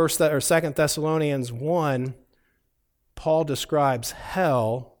 In 2 Thessalonians 1, Paul describes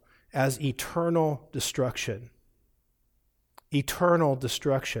hell as eternal destruction. Eternal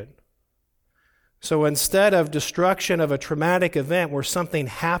destruction. So instead of destruction of a traumatic event where something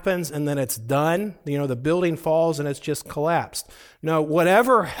happens and then it's done, you know, the building falls and it's just collapsed. No,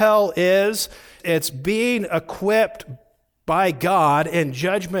 whatever hell is, it's being equipped by God in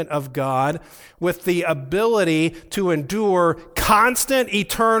judgment of God with the ability to endure constant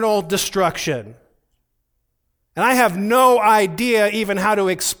eternal destruction. And I have no idea even how to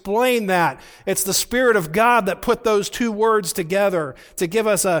explain that. It's the Spirit of God that put those two words together to give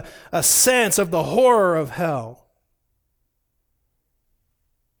us a sense of the horror of hell.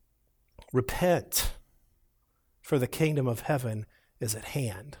 Repent, for the kingdom of heaven is at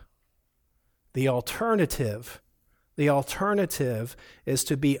hand. The alternative is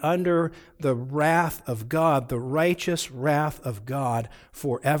to be under the wrath of God, the righteous wrath of God,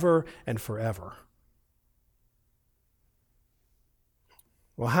 forever and forever.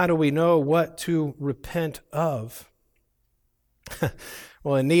 Well, how do we know what to repent of?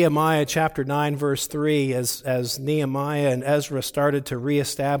 Well, in Nehemiah chapter 9, verse 3, as Nehemiah and Ezra started to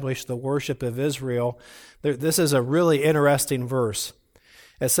reestablish the worship of Israel, this is a really interesting verse.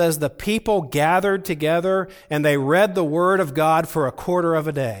 It says, the people gathered together and they read the word of God for a quarter of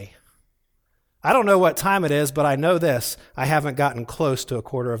a day. I don't know what time it is, but I know this. I haven't gotten close to a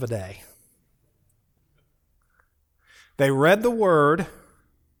quarter of a day. They read the word,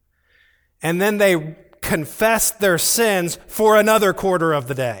 and then they confessed their sins for another quarter of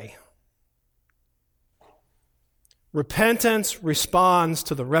the day. Repentance responds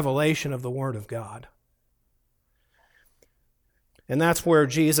to the revelation of the Word of God. And that's where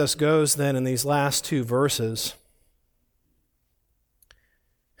Jesus goes then in these last two verses.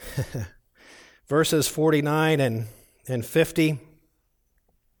 Verses 49 and 50.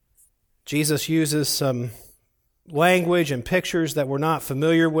 Jesus uses some language and pictures that we're not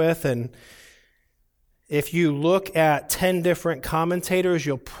familiar with, and if you look at 10 different commentators,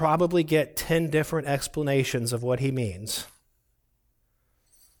 you'll probably get 10 different explanations of what he means.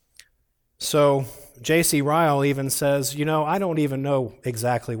 So J.C. Ryle even says, I don't even know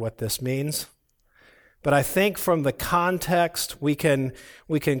exactly what this means, but I think from the context we can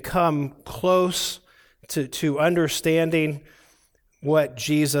come close to understanding what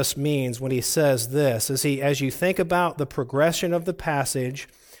Jesus means when he says this. As you think about the progression of the passage,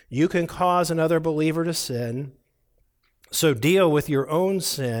 you can cause another believer to sin, so deal with your own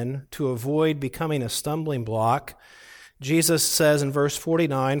sin to avoid becoming a stumbling block. Jesus says in verse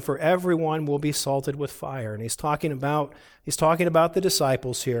 49, for everyone will be salted with fire. And he's talking about the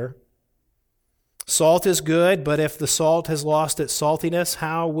disciples here. Salt is good, but if the salt has lost its saltiness,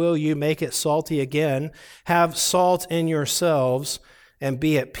 how will you make it salty again? Have salt in yourselves and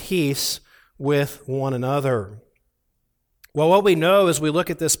be at peace with one another. Well, what we know as we look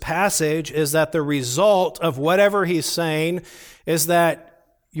at this passage is that the result of whatever he's saying is that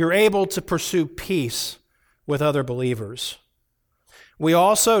you're able to pursue peace with other believers. We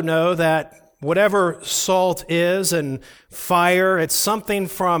also know that whatever salt is and fire, it's something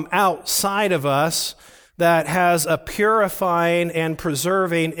from outside of us that has a purifying and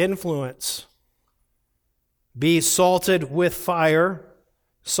preserving influence. Be salted with fire.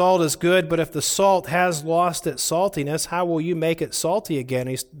 Salt is good, but if the salt has lost its saltiness, how will you make it salty again?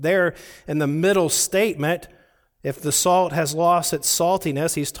 He's there in the middle statement. If the salt has lost its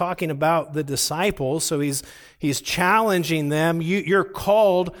saltiness, he's talking about the disciples, so he's challenging them. You're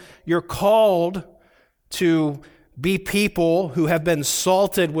called to be people who have been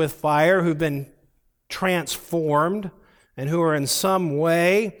salted with fire, who've been transformed, and who are in some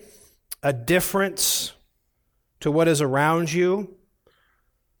way a difference to what is around you.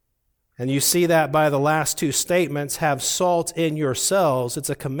 And you see that by the last two statements, have salt in yourselves, it's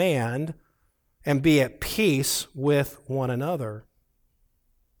a command, and be at peace with one another.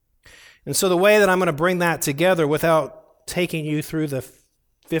 And so the way that I'm going to bring that together without taking you through the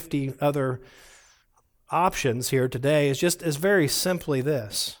 50 other options here today is very simply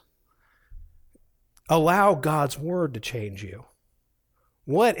this. Allow God's Word to change you.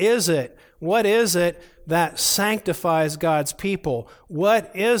 What is it? What is it that sanctifies God's people?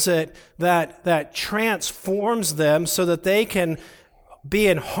 What is it that transforms them so that they can be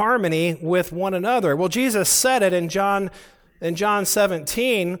in harmony with one another? Well, Jesus said it in John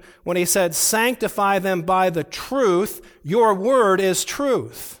 17 when he said, sanctify them by the truth. Your word is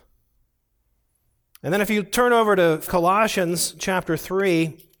truth. And then if you turn over to Colossians chapter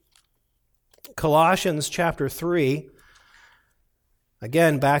 3,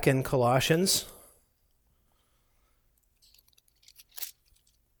 again, back in Colossians.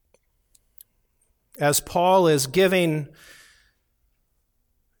 As Paul is giving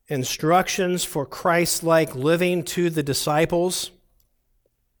instructions for Christ-like living to the disciples,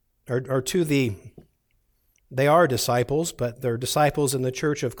 they are disciples, but they're disciples in the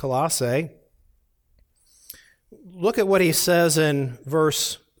church of Colossae. Look at what he says in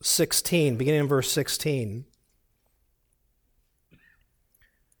verse 16, beginning in verse 16.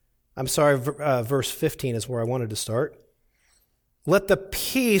 I'm sorry, verse 15 is where I wanted to start. Let the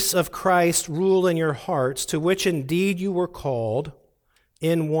peace of Christ rule in your hearts, to which indeed you were called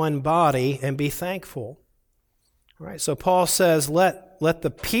in one body, and be thankful. All right, so Paul says, let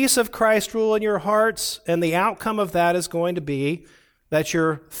the peace of Christ rule in your hearts, and the outcome of that is going to be that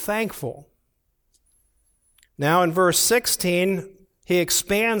you're thankful. Now in verse 16, he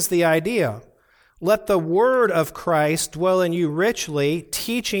expands the idea. Let the word of Christ dwell in you richly,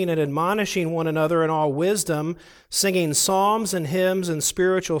 teaching and admonishing one another in all wisdom, singing psalms and hymns and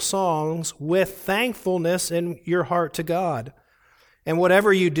spiritual songs with thankfulness in your heart to God. And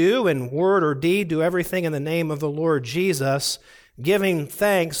whatever you do in word or deed, do everything in the name of the Lord Jesus, giving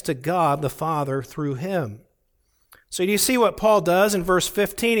thanks to God the Father through him. So do you see what Paul does in verse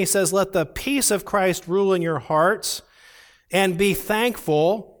 15? He says, let the peace of Christ rule in your hearts and be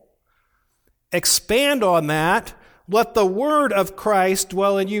thankful. Expand on that. Let the word of Christ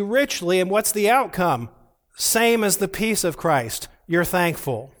dwell in you richly. And what's the outcome? Same as the peace of Christ. You're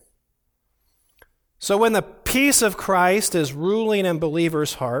thankful. So when the peace of Christ is ruling in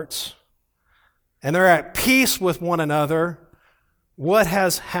believers' hearts, and they're at peace with one another, what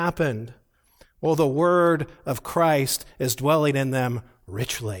has happened? Well, the word of Christ is dwelling in them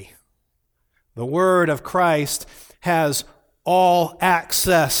richly. The word of Christ has all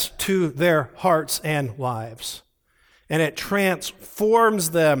access to their hearts and lives. And it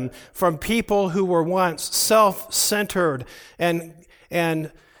transforms them from people who were once self-centered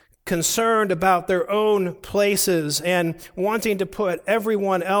and concerned about their own places and wanting to put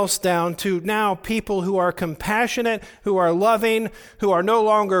everyone else down to now people who are compassionate, who are loving, who are no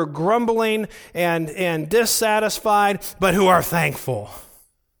longer grumbling and dissatisfied, but who are thankful.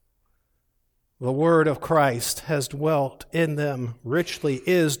 The word of Christ has dwelt in them richly,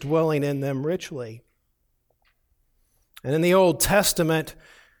 is dwelling in them richly. And in the Old Testament,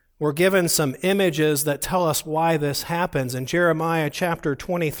 we're given some images that tell us why this happens. In Jeremiah chapter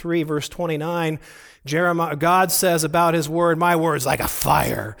 23, verse 29, God says about his word, my word is like a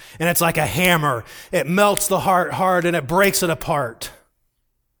fire, and it's like a hammer. It melts the heart hard, and it breaks it apart.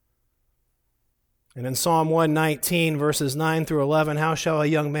 And in Psalm 119, verses 9 through 11, how shall a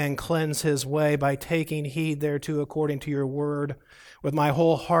young man cleanse his way? By taking heed thereto according to your word. With my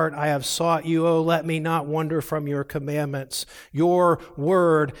whole heart I have sought you. Oh, let me not wander from your commandments. Your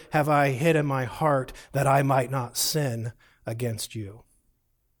word have I hid in my heart, that I might not sin against you.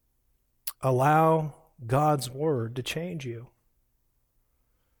 Allow God's word to change you.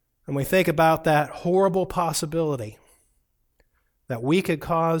 And we think about that horrible possibility that we could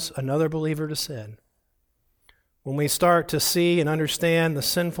cause another believer to sin. When we start to see and understand the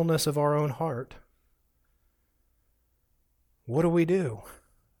sinfulness of our own heart, what do?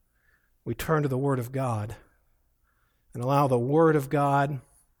 We turn to the Word of God and allow the Word of God,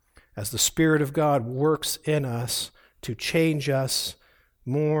 as the Spirit of God works in us, to change us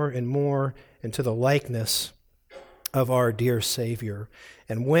more and more into the likeness of our dear Savior.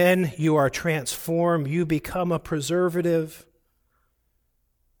 And when you are transformed, you become a preservative.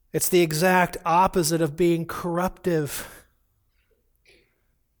 It's the exact opposite of being corruptive.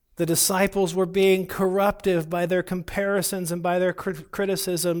 The disciples were being corruptive by their comparisons and by their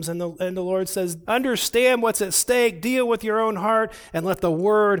criticisms. And the Lord says, understand what's at stake, deal with your own heart, and let the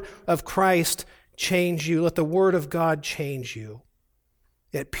word of Christ change you. Let the word of God change you.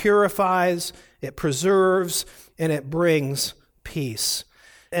 It purifies, it preserves, and it brings peace.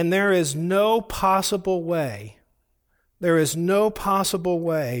 And there is no possible way to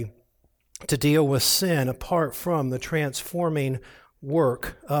deal with sin apart from the transforming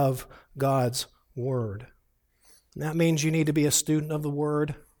work of God's Word. And that means you need to be a student of the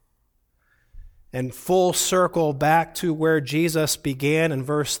Word. And full circle back to where Jesus began in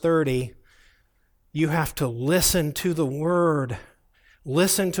verse 30, you have to listen to the Word.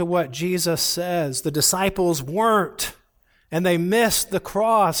 Listen to what Jesus says. The disciples weren't, and they missed the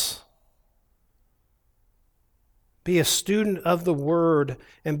cross. Be a student of the Word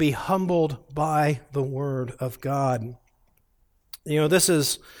and be humbled by the Word of God. You know, this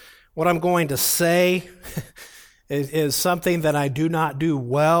is what I'm going to say is something that I do not do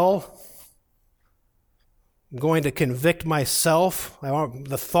well. I'm going to convict myself.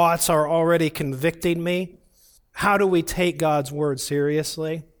 The thoughts are already convicting me. How do we take God's Word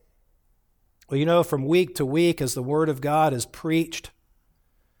seriously? Well, you know, from week to week as the Word of God is preached,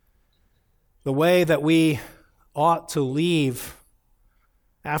 the way that we ought to leave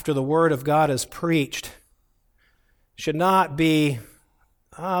after the Word of God is preached should not be,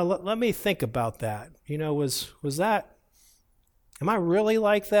 let me think about that. You know, was that, am I really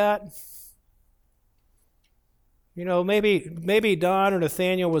like that? You know, maybe Don or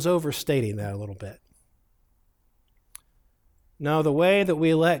Nathaniel was overstating that a little bit. No, the way that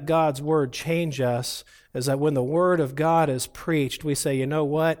we let God's Word change us is that when the Word of God is preached, we say, you know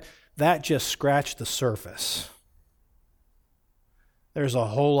what? That just scratched the surface. There's a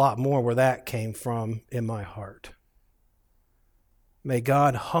whole lot more where that came from in my heart. May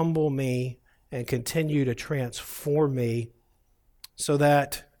God humble me and continue to transform me so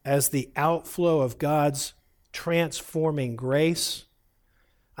that as the outflow of God's transforming grace,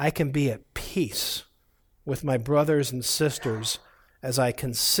 I can be at peace with my brothers and sisters as I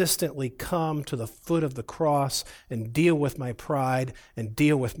consistently come to the foot of the cross and deal with my pride and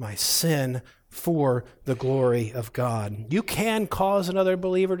deal with my sin for the glory of God. You can cause another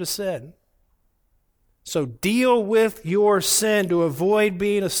believer to sin. So deal with your sin to avoid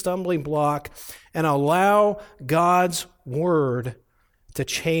being a stumbling block and allow God's word to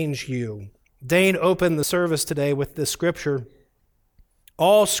change you. Dane opened the service today with this scripture.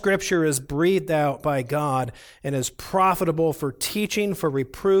 All Scripture is breathed out by God and is profitable for teaching, for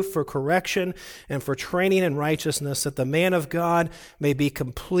reproof, for correction, and for training in righteousness, that the man of God may be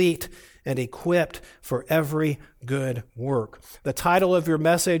complete and equipped for every good work. The title of your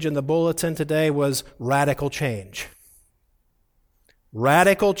message in the bulletin today was Radical Change.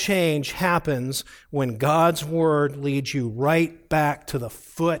 Radical change happens when God's word leads you right back to the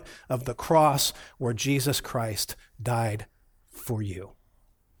foot of the cross where Jesus Christ died for you.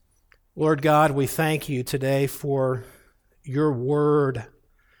 Lord God, we thank you today for your word.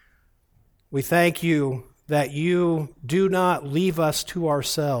 We thank you that you do not leave us to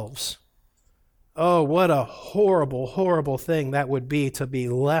ourselves. Oh, what a horrible, horrible thing that would be to be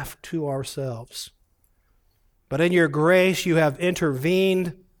left to ourselves. But in your grace, you have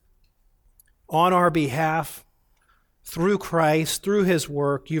intervened on our behalf through Christ, through his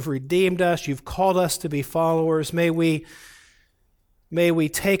work. You've redeemed us. You've called us to be followers. May we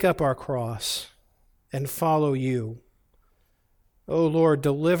take up our cross and follow you. Oh Lord,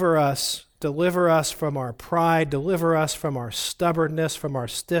 deliver us from our pride, deliver us from our stubbornness, from our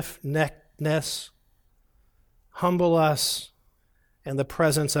stiff-neckedness. Humble us in the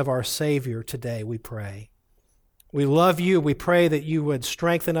presence of our Savior today, we pray. We love you. We pray that you would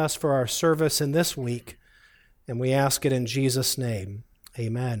strengthen us for our service in this week, and we ask it in Jesus' name.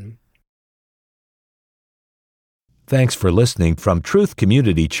 Amen. Thanks for listening from Truth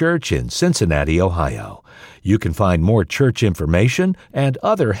Community Church in Cincinnati, Ohio. You can find more church information and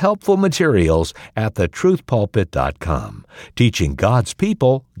other helpful materials at thetruthpulpit.com, teaching God's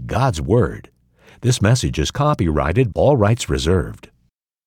people God's Word. This message is copyrighted, all rights reserved.